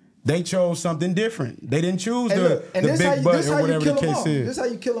 They chose something different. They didn't choose the big butt or whatever the case is. This is how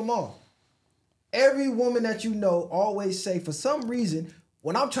you kill them all. Every woman that you know always say, for some reason,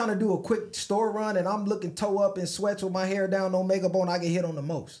 when I'm trying to do a quick store run and I'm looking toe up in sweats with my hair down, no makeup on, I get hit on the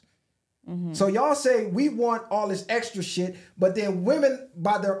most. Mm-hmm. So y'all say we want all this extra shit, but then women,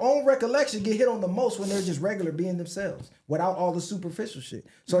 by their own recollection, get hit on the most when they're just regular being themselves without all the superficial shit.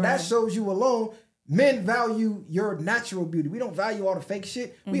 So that shows you alone, men value your natural beauty. We don't value all the fake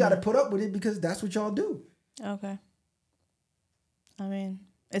shit. We got to put up with it because that's what y'all do. Okay. I mean,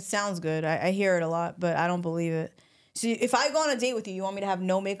 it sounds good. I hear it a lot, but I don't believe it. So if I go on a date with you, you want me to have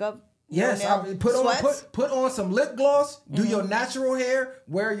no makeup? Yes, put on some lip gloss, do your natural hair,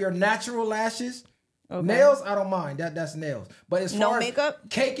 wear your natural lashes. Okay. Nails, I don't mind. That's nails. But as far makeup? as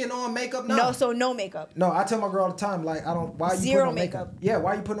caking on makeup, no, so no makeup. No, I tell my girl all the time, like, why you putting on makeup? Yeah,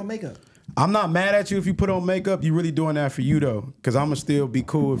 why you putting on makeup? I'm not mad at you if you put on makeup. You really doing that for you though, because I'ma still be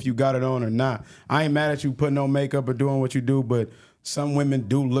cool if you got it on or not. I ain't mad at you putting on makeup or doing what you do, but some women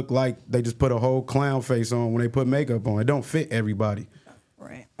do look like they just put a whole clown face on when they put makeup on. It don't fit everybody.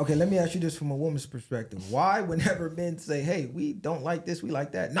 Right. Okay, let me ask you this from a woman's perspective. Why, whenever men say, "Hey, we don't like this, we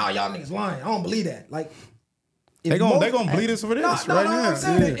like that," nah, y'all niggas lying. I don't believe that. Like, they gonna bleed us for this right now. I'm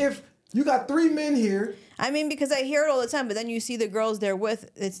saying if you got 3 men here. I mean, because I hear it all the time, but then you see the girls they're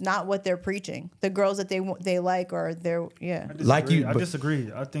with, it's not what they're preaching. The girls that they like or they're, I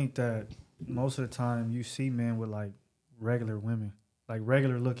disagree. I think that most of the time you see men with like regular women. Like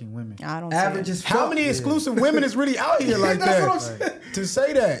regular looking women. I don't average as How many exclusive women is really out here like That's that? what I'm saying. To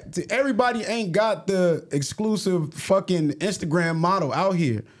say that. Everybody ain't got the exclusive fucking Instagram model out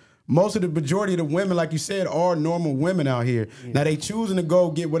here. Most of the majority of the women, like you said, are normal women out here. Yeah. Now they choosing to go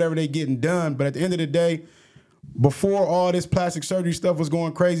get whatever they getting done, but at the end of the day, before all this plastic surgery stuff was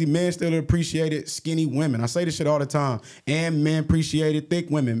going crazy, men still appreciated skinny women. I say this shit all the time. And men appreciated thick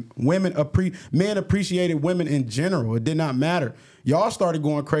women. Men appreciated women in general. It did not matter. Y'all started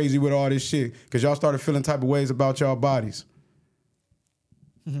going crazy with all this shit because y'all started feeling type of ways about y'all bodies.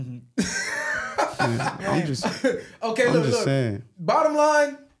 Okay, look. Saying. Bottom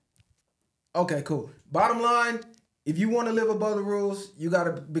line. Okay, cool. Bottom line, if you want to live above the rules, you got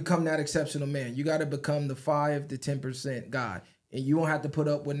to become that exceptional man. You got to become the 5 to 10% guy. And you won't have to put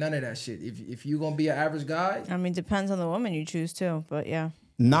up with none of that shit. If you're going to be an average guy. I mean, depends on the woman you choose too, but yeah.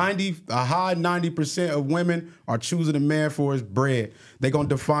 A high 90% of women are choosing a man for his bread. They gonna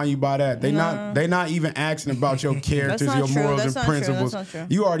define you by that. They not even asking about your characters, your morals and principles.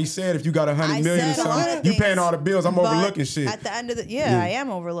 You already said if you got 100 million or something, you paying all the bills. I'm overlooking shit. At the end of the I am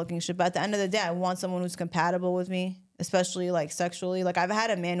overlooking shit. But at the end of the day, I want someone who's compatible with me, especially like sexually. Like I've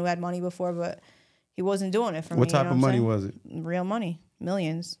had a man who had money before, but he wasn't doing it for me. What type of money was it? Real money.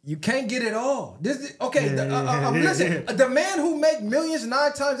 Millions. You can't get it all. Listen, the man who make millions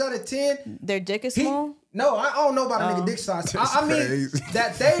 9 times out of 10, their dick is small. No, I don't know about a nigga dick size. I mean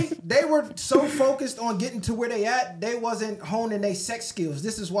that they were so focused on getting to where they at, they wasn't honing their sex skills.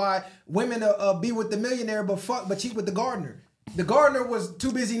 This is why women be with the millionaire but cheat with the gardener. The gardener was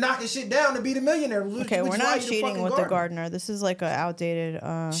too busy knocking shit down to be the millionaire. Okay, we're not cheating with the gardener. This is like an outdated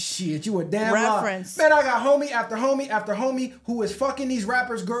shit, you a damn reference. Lie. Man, I got homie after homie after homie who is fucking these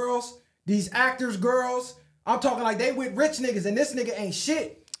rappers girls, these actors girls. I'm talking like they with rich niggas and this nigga ain't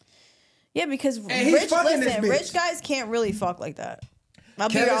shit. Yeah, because rich guys can't really fuck like that. I'll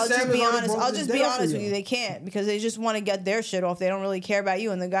just be honest with you. They can't because they just want to get their shit off. They don't really care about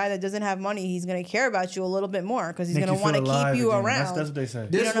you. And the guy that doesn't have money, he's gonna care about you a little bit more because he's gonna want to keep you around. That's what they say.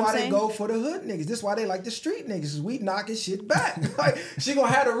 This is why they go for the hood niggas. This is why they like the street niggas. We knocking shit back. Like she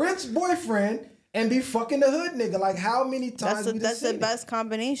gonna have a rich boyfriend and be fucking the hood nigga. Like how many times? That's the best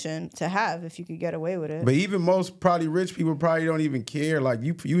combination to have if you could get away with it. But even most probably rich people probably don't even care. Like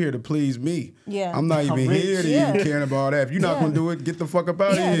you here to please me. Yeah, I'm not even here to even caring about that. If you're not gonna do it, get the fuck up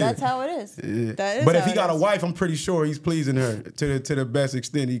out of here. Yeah, that's how it is. Yeah. That is. But if he got a wife, I'm pretty sure he's pleasing her to the best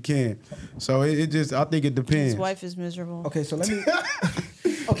extent he can. So it just I think it depends. His wife is miserable. Okay, so let me.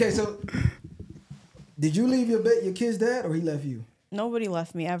 Okay, so did you leave your kids' dad or he left you? Nobody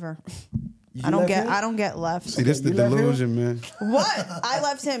left me ever. I don't get left. See, this the delusion, man. What? I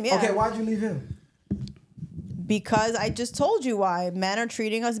left him, yeah. Okay, why'd you leave him? Because I just told you why. Men are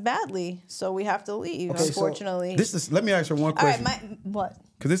treating us badly, so we have to leave, okay, unfortunately. So let me ask you one question. All right, what?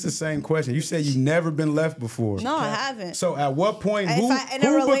 Because it's the same question. You said you've never been left before. No, I haven't. So at what point, who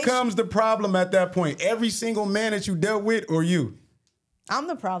becomes the problem at that point? Every single man that you dealt with or you? I'm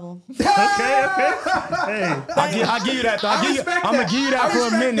the problem. Okay. Hey. I'll give you that, though. I'm going to give you that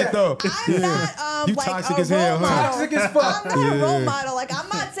for a minute, though. I'm not you like toxic a as hell, role huh? model. Toxic as fuck. I'm not a role model. Like, I'm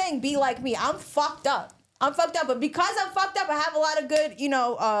not saying be like me. I'm fucked up. But because I'm fucked up, I have a lot of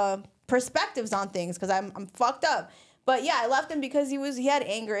good, perspectives on things because I'm fucked up. But yeah, I left him because he had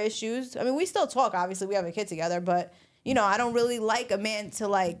anger issues. I mean, we still talk. Obviously, we have a kid together, but I don't really like a man to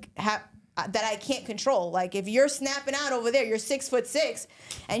like have that I can't control. Like if you're snapping out over there, you're 6'6",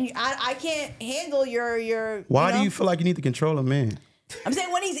 and I can't handle your. Why do you feel like you need to control a man? I'm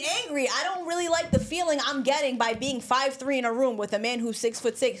saying when he's angry, I don't really like the feeling I'm getting by being 5'3" in a room with a man who's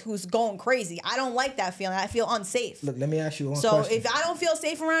 6'6" who's going crazy. I don't like that feeling. I feel unsafe. Look, let me ask you one question. question. So if I don't feel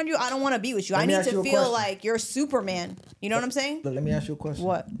safe around you, I don't want to be with you. I need to feel like you're Superman. You know what I'm saying? Look, let me ask you a question.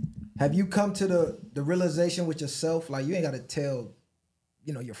 What? Have you come to the realization with yourself? Like you ain't got to tell,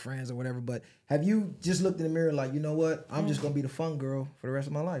 your friends or whatever, but have you just looked in the mirror like, you know what? I'm just gonna be the fun girl for the rest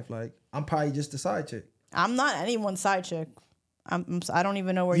of my life. Like I'm probably just a side chick. I'm not anyone's side chick. I don't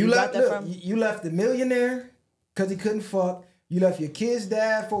even know where you got that from. You left the millionaire because he couldn't fuck. You left your kid's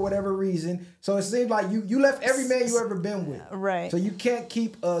dad for whatever reason. So it seems like you left every man you ever been with. Right. So you can't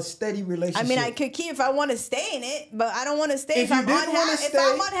keep a steady relationship. I mean, I could keep if I want to stay in it, but I don't want to stay if I'm unhappy. If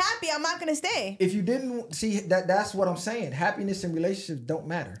I'm unhappy, I'm not going to stay. If you didn't see that's what I'm saying. Happiness and relationships don't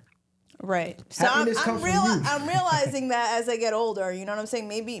matter. Right. So I'm realizing that as I get older, you know what I'm saying?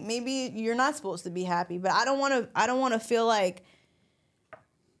 Maybe you're not supposed to be happy, but I don't want to feel like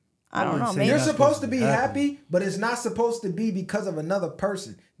I don't know. Maybe you're supposed to be happy, but it's not supposed to be because of another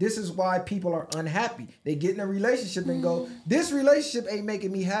person. This is why people are unhappy. They get in a relationship and go, this relationship ain't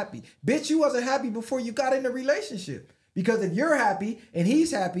making me happy. Bitch, you wasn't happy before you got in a relationship. Because if you're happy and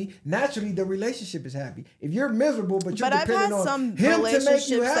he's happy, naturally the relationship is happy. If you're miserable, but you're depending on him to make you happy. But I've had some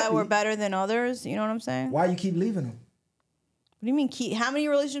relationships that were better than others. You know what I'm saying? Why you keep leaving them? What do you mean keep? How many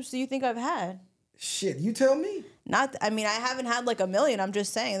relationships do you think I've had? Shit, you tell me. I haven't had like a million. I'm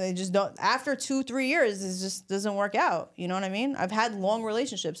just saying they just don't. After 2-3 years, it just doesn't work out. You know what I mean? I've had long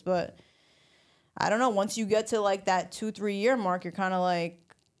relationships, but I don't know. Once you get to like that 2-3 year mark, you're kind of like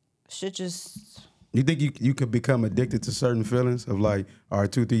shit just. You think you could become addicted to certain feelings of like, our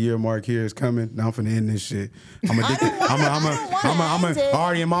 2-3 year mark here is coming. Now I'm finna end this shit. I'm addicted. I'm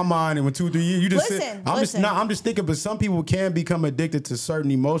already in my mind. And with 2-3 years, you just I'm just thinking. But some people can become addicted to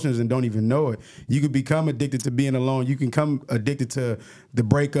certain emotions and don't even know it. You could become addicted to being alone. You can become addicted to the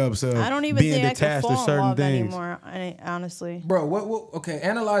breakups of I don't even being think detached I can to fall certain in love things. anymore. Honestly, bro. What? Okay,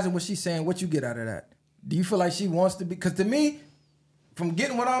 analyzing what she's saying. What you get out of that? Do you feel like she wants to be? Because to me, from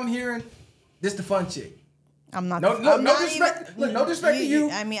getting what I'm hearing. This the fun chick. I'm not. No disrespect. Look, no disrespect to you.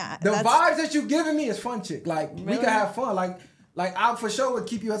 I mean, the vibes that you giving me is fun chick. Like really? We can have fun. Like I for sure would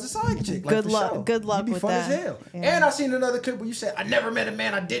keep you as a side chick. Like, good luck. Good luck with that. You be fun as hell. Yeah. And I seen another clip where you said, "I never met a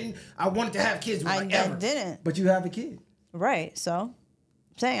man I wanted to have kids with." I didn't. But you have a kid. Right. So,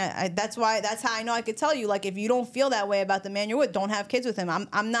 I'm saying that's how I know I could tell you. Like if you don't feel that way about the man you're with, don't have kids with him.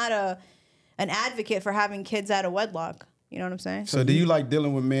 I'm not an advocate for having kids out of wedlock. You know what I'm saying? So do you like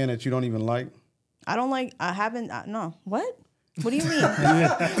dealing with men that you don't even like? No. What? What do you mean?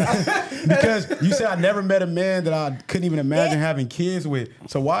 Because you said I never met a man that I couldn't even imagine having kids with.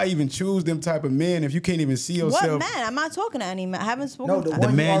 So why even choose them type of men if you can't even see yourself? What man? I'm not talking to any man. I haven't spoken to the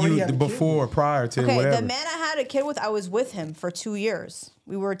man you before, prior to whatever. The man I had a kid with, I was with him for 2 years.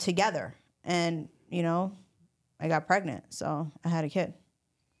 We were together. And, I got pregnant. So I had a kid.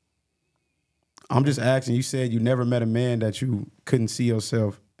 I'm just asking, you said you never met a man that you couldn't see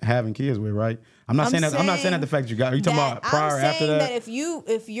yourself having kids with, right? I'm not saying that the fact that you got. Are you talking about prior or after that? I'm saying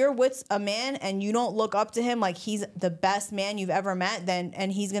that if you're with a man and you don't look up to him like he's the best man you've ever met,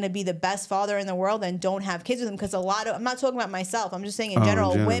 and he's gonna be the best father in the world, then don't have kids with him. Because I'm not talking about myself. I'm just saying in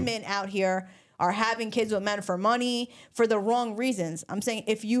general, women out here are having kids with men for money, for the wrong reasons. I'm saying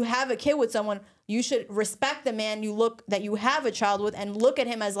if you have a kid with someone, you should respect the man that you have a child with and look at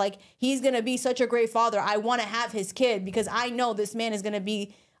him as like, he's going to be such a great father. I want to have his kid because I know this man is going to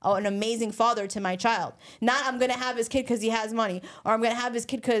be an amazing father to my child. Not I'm going to have his kid because he has money, or I'm going to have his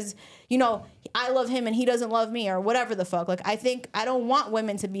kid because, you know, I love him and he doesn't love me, or whatever the fuck. Like, I don't want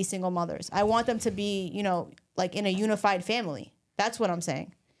women to be single mothers. I want them to be, you know, like in a unified family. That's what I'm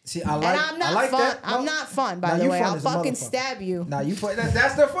saying. See, I'm not fun. that. I'm not fun, by the way. I'll fucking stab you. Nah, you fun.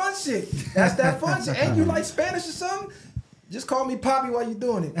 That's the fun shit. That's that fun shit. And you like Spanish or something? Just call me Poppy while you're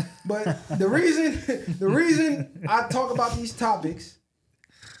doing it. But the reason I talk about these topics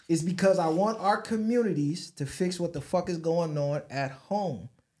is because I want our communities to fix what the fuck is going on at home.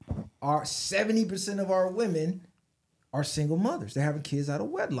 70% of our women are single mothers. They're having kids out of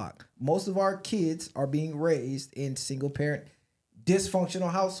wedlock. Most of our kids are being raised in single parent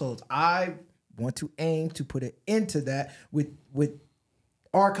dysfunctional households. I want to aim to put an end to that with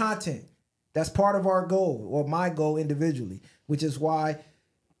our content. That's part of our goal, or my goal individually, which is why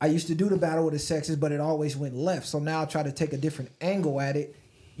I used to do the battle with the sexes, but it always went left. So now I try to take a different angle at it.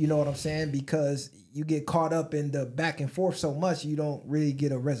 You know what I'm saying? Because you get caught up in the back and forth so much, you don't really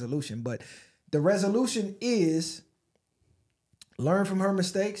get a resolution. But the resolution is learn from her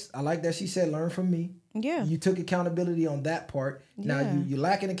mistakes. I like that she said learn from me. Yeah. You took accountability on that part. Yeah. Now you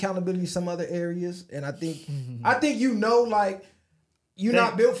lacking accountability in some other areas. And I think you know, like, you're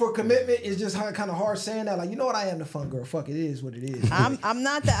not built for commitment. It's just kind of hard saying that. Like, you know what? I am the fun girl. Fuck, it is what it is. I'm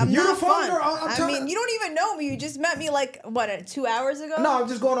not that. You're not the fun girl. girl. I mean, you don't even know me. You just met me like, what, 2 hours ago? No, I'm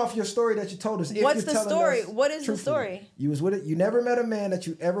just going off your story that you told us. What's the story? What is the story? You was with it. You never met a man that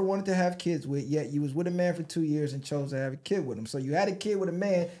you ever wanted to have kids with, yet you was with a man for 2 years and chose to have a kid with him. So you had a kid with a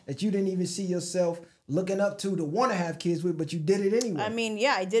man that you didn't even see yourself looking up to want to have kids with, but you did it anyway. I mean,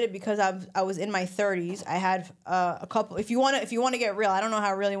 yeah, I did it because I was in my 30s. I had a couple. If you want to get real, I don't know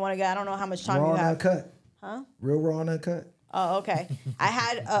how real you want to get. I don't know how much time raw you have. Uncut. Huh? Real raw and uncut. Oh, okay. I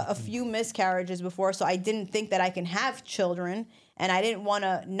had a few miscarriages before, so I didn't think that I can have children, and I didn't want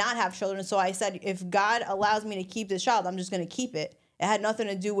to not have children. So I said, if God allows me to keep this child, I'm just going to keep it. It had nothing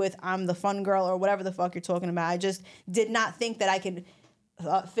to do with I'm the fun girl or whatever the fuck you're talking about. I just did not think that I could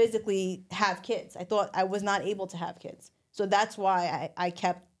physically have kids. I thought I was not able to have kids. So that's why I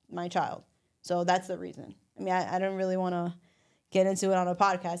kept my child. So that's the reason. I mean, I don't really want to get into it on a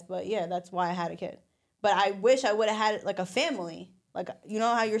podcast, but yeah, that's why I had a kid. But I wish I would have had like a family. Like, you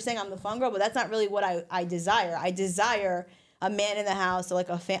know how you're saying I'm the fun girl, but that's not really what I desire. I desire a man in the house, like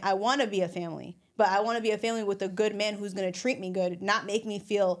I want to be a family, but I want to be a family with a good man who's going to treat me good, not make me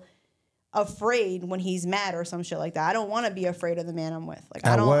feel afraid when he's mad or some shit like that. I don't want to be afraid of the man I'm with. Like,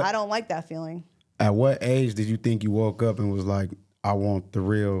 I don't like that feeling. At what age did you think you woke up and was like, I want the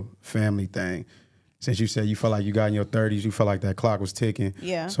real family thing? Since you said you felt like you got in your 30s, you felt like that clock was ticking.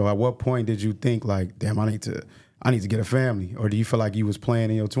 Yeah. So at what point did you think like, damn, I need to get a family? Or do you feel like you was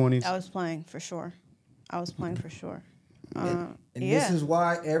playing in your 20s? I was playing for sure. And this is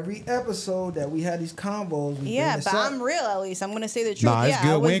why every episode that we had these combos. But I'm real. At least I'm gonna say the truth. Nah, it's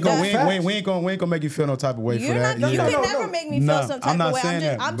good. We ain't gonna make you feel no type of way for that. You can never make me feel some type of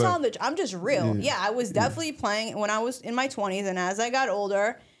way. I'm just real. Yeah, I was definitely playing when I was in my 20s, and as I got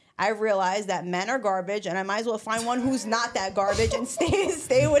older, I realized that men are garbage, and I might as well find one who's not that garbage and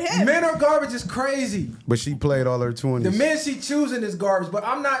stay with him. Men are garbage is crazy. But she played all her 20s. The men she choosing is garbage, but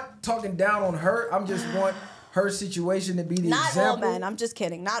I'm not talking down on her. I'm just want her situation to be the example. Not all men. I'm just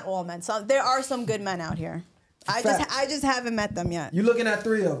kidding. Not all men. So there are some good men out here. I just haven't met them yet. You're looking at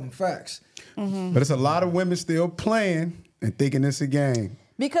 3 of them. Facts. Mm-hmm. But it's a lot of women still playing and thinking it's a game.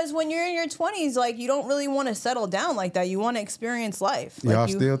 Because when you're in your 20s, like, you don't really want to settle down like that. You want to experience life. Y'all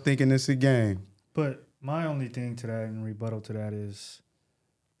still thinking it's a game. But my only thing to that and rebuttal to that is,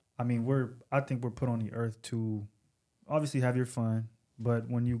 I mean, I think we're put on the earth to obviously have your fun. But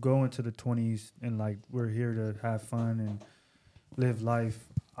when you go into the 20s and, like, we're here to have fun and live life,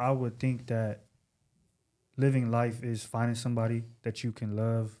 I would think that living life is finding somebody that you can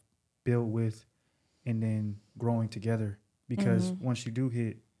love, build with, and then growing together. Because once you do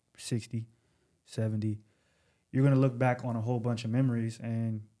hit 60, 70, you're going to look back on a whole bunch of memories.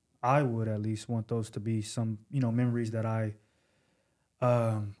 And I would at least want those to be some, memories that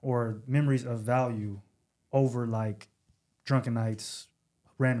or memories of value over, like, drunken nights,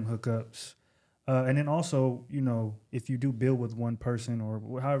 random hookups, And then also, you know, if you do build with one person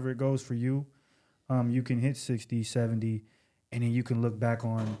or however it goes for you, you can hit 60, 70, and then you can look back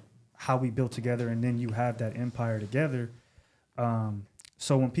on how we built together, and then you have that empire together.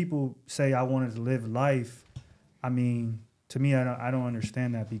 So when people say I wanted to live life, I mean, to me, I don't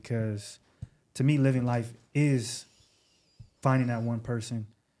understand that, because to me, living life is finding that one person,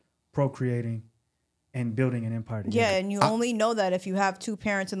 procreating, and building an empire together. Yeah, and you only know that if you have two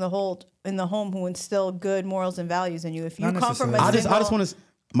parents in the home who instill good morals and values in you. If you come from a I just want to.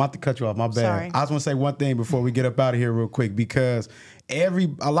 I'm about to cut you off. My bad. Sorry. I just want to say one thing before we get up out of here real quick, because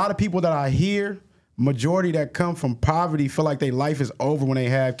a lot of people that I hear, majority that come from poverty, feel like their life is over when they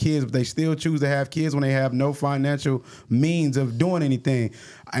have kids, but they still choose to have kids when they have no financial means of doing anything.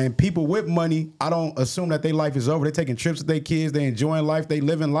 And people with money, I don't assume that their life is over. They're taking trips with their kids. They enjoying life. They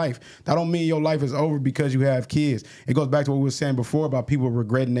living life. That don't mean your life is over because you have kids. It goes back to what we were saying before about people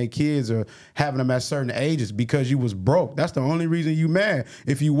regretting their kids or having them at certain ages because you was broke. That's the only reason you mad.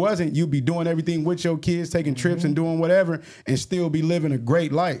 If you wasn't, you'd be doing everything with your kids, taking trips and doing whatever, and still be living a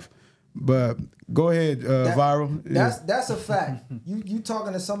great life. But go ahead, Viral. That's a fact. You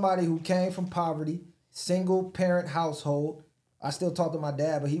talking to somebody who came from poverty, single parent household. I still talk to my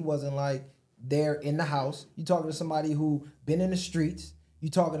dad, but he wasn't like there in the house. You talking to somebody who been in the streets. You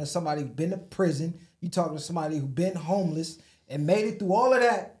talking to somebody who been to prison. You talking to somebody who been homeless and made it through all of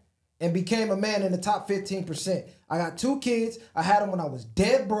that and became a man in the top 15%. I got 2 kids. I had them when I was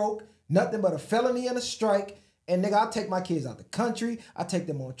dead broke, nothing but a felony and a strike. And nigga, I take my kids out the country. I take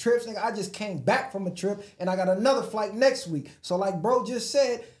them on trips. Nigga, I just came back from a trip and I got another flight next week. So like bro just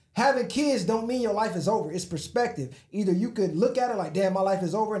said, having kids don't mean your life is over. It's perspective. Either you could look at it like, damn, my life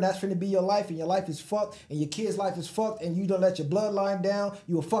is over and that's finna be your life and your life is fucked and your kid's life is fucked and you don't let your bloodline down.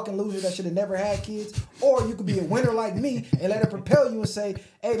 You a fucking loser that should have never had kids. Or you could be a winner like me and let it propel you and say,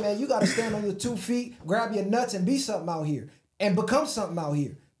 hey man, you gotta stand on your 2 feet, grab your nuts and be something out here and become something out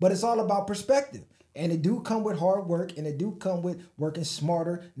here. But it's all about perspective. And it do come with hard work, and it do come with working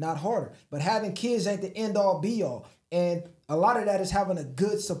smarter, not harder. But having kids ain't the end all be all. And a lot of that is having a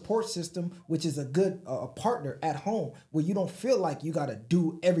good support system, which is a good partner at home, where you don't feel like you got to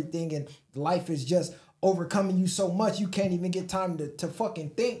do everything and life is just overcoming you so much you can't even get time to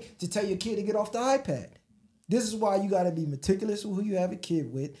fucking think to tell your kid to get off the iPad. This is why you got to be meticulous with who you have a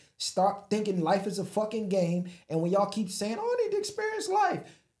kid with. Stop thinking life is a fucking game. And when y'all keep saying, oh, I need to experience life.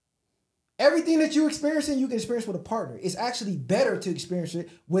 Everything that you experiencing, you can experience with a partner. It's actually better to experience it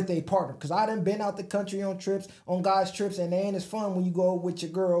with a partner. Because I done been out the country on trips, on guys' trips, and they ain't as fun when you go with your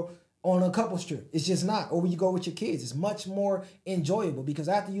girl on a couple's trip. It's just not. Or when you go with your kids. It's much more enjoyable. Because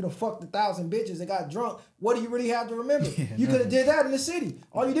after you done fucked 1,000 bitches and got drunk, what do you really have to remember? You could have did that in the city.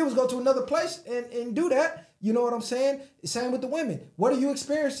 All you did was go to another place and do that. You know what I'm saying? Same with the women. What are you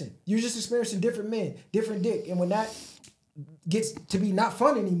experiencing? You're just experiencing different men, different dick. And when that gets to be not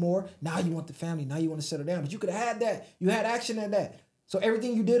fun anymore, now you want the family, now you want to settle down. But you could have had that. You had action in that. So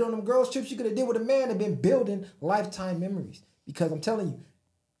everything you did on them girls' trips, you could have did with a man and been building lifetime memories. Because I'm telling you,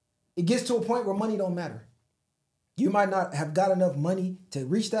 it gets to a point where money don't matter. You might not have got enough money to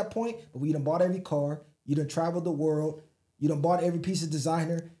reach that point, but we done bought every car, you done traveled the world, you done bought every piece of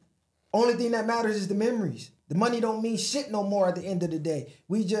designer. Only thing that matters is the memories. The money don't mean shit no more at the end of the day.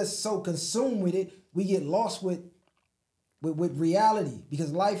 We just so consumed with it, we get lost with reality,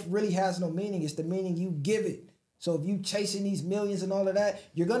 because life really has no meaning. It's the meaning you give it. So if you chasing these millions and all of that,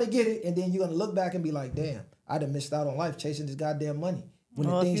 you're going to get it, and then you're going to look back and be like, damn, I done missed out on life chasing this goddamn money. When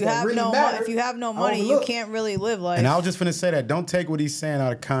well, the things that really matter, if you have no money, you can't really live life. And I was just finna say that. Don't take what he's saying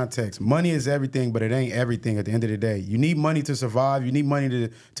out of context. Money is everything, but it ain't everything at the end of the day. You need money to survive. You need money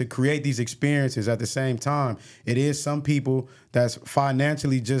to create these experiences. At the same time, it is some people that's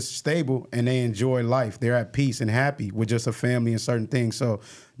financially just stable and they enjoy life. They're at peace and happy with just a family and certain things. So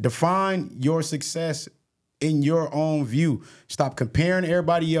define your success in your own view. Stop comparing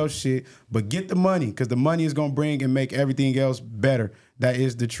everybody else shit, but get the money, because the money is going to bring and make everything else better. That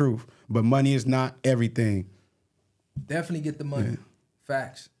is the truth. But money is not everything. Definitely get the money. Yeah.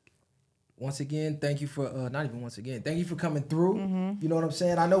 Facts. Once again, thank you for, not even once again, thank you for coming through. You know what I'm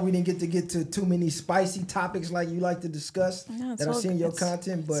saying? I know we didn't get to too many spicy topics like you like to discuss that I've seen your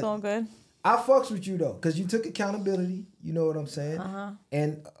content, but it's all good. I fucks with you though, because you took accountability. You know what I'm saying?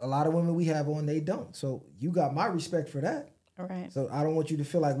 And a lot of women we have on, they don't. So you got my respect for that. All right. So I don't want you to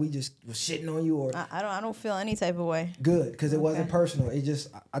feel like we just was shitting on you, or I don't feel any type of way. Good, because it wasn't personal. It just,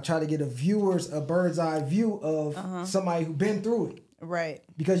 I try to get a bird's eye view of somebody who been through it. Right.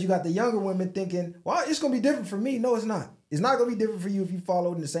 Because you got the younger women thinking, well, it's gonna be different for me. No, it's not. It's not gonna be different for you if you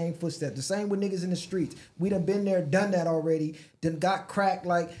followed in the same footsteps. The same with niggas in the streets. We done been there, done that already. Done got cracked.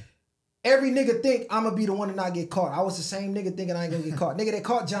 Like, every nigga think I'm gonna be the one to not get caught. I was the same nigga thinking I ain't gonna get caught. Nigga, they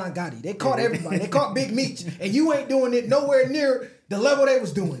caught John Gotti. They caught everybody. They caught Big Meech. And you ain't doing it nowhere near the level they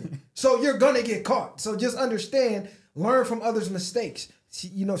was doing it. So you're gonna get caught. So just understand, learn from others' mistakes.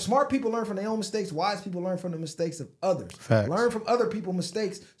 You know, smart people learn from their own mistakes. Wise people learn from the mistakes of others. Facts. Learn from other people's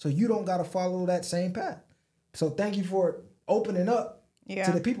mistakes so you don't got to follow that same path. So thank you for opening up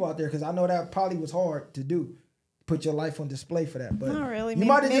to the people out there, because I know that probably was hard to do. Put your life on display for that. But not really. You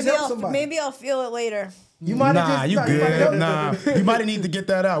might have just helped somebody. Maybe I'll feel it later. You might have you good. You might need to get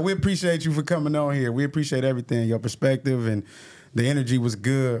that out. We appreciate you for coming on here. We appreciate everything, your perspective, and the energy was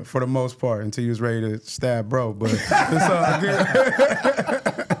good for the most part until you was ready to stab bro. But it's all good.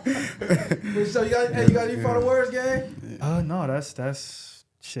 So you got any final words, gang? No, that's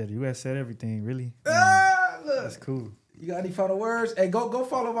shit. You guys said everything, really. Look. That's cool. You got any final words? Hey, go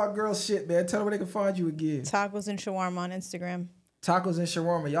follow my girl's shit, man. Tell them where they can find you again. Tacos and shawarma on Instagram. Tacos and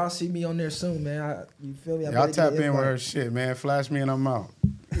shawarma. Y'all see me on there soon, man. You feel me? Y'all tap in with her shit, man. Flash me and I'm out.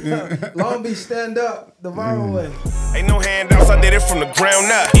 Long Beach, stand up. The viral way. Ain't no handouts, I did it from the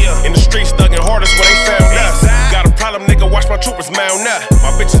ground up. In the streets, thugging hardest where they found us. Got a problem, nigga, watch my troopers mount up.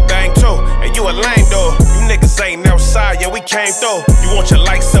 My bitches bang too, and you a lame though. You niggas ain't outside, yeah, we came through. You want your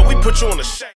lights up, we put you on the shade.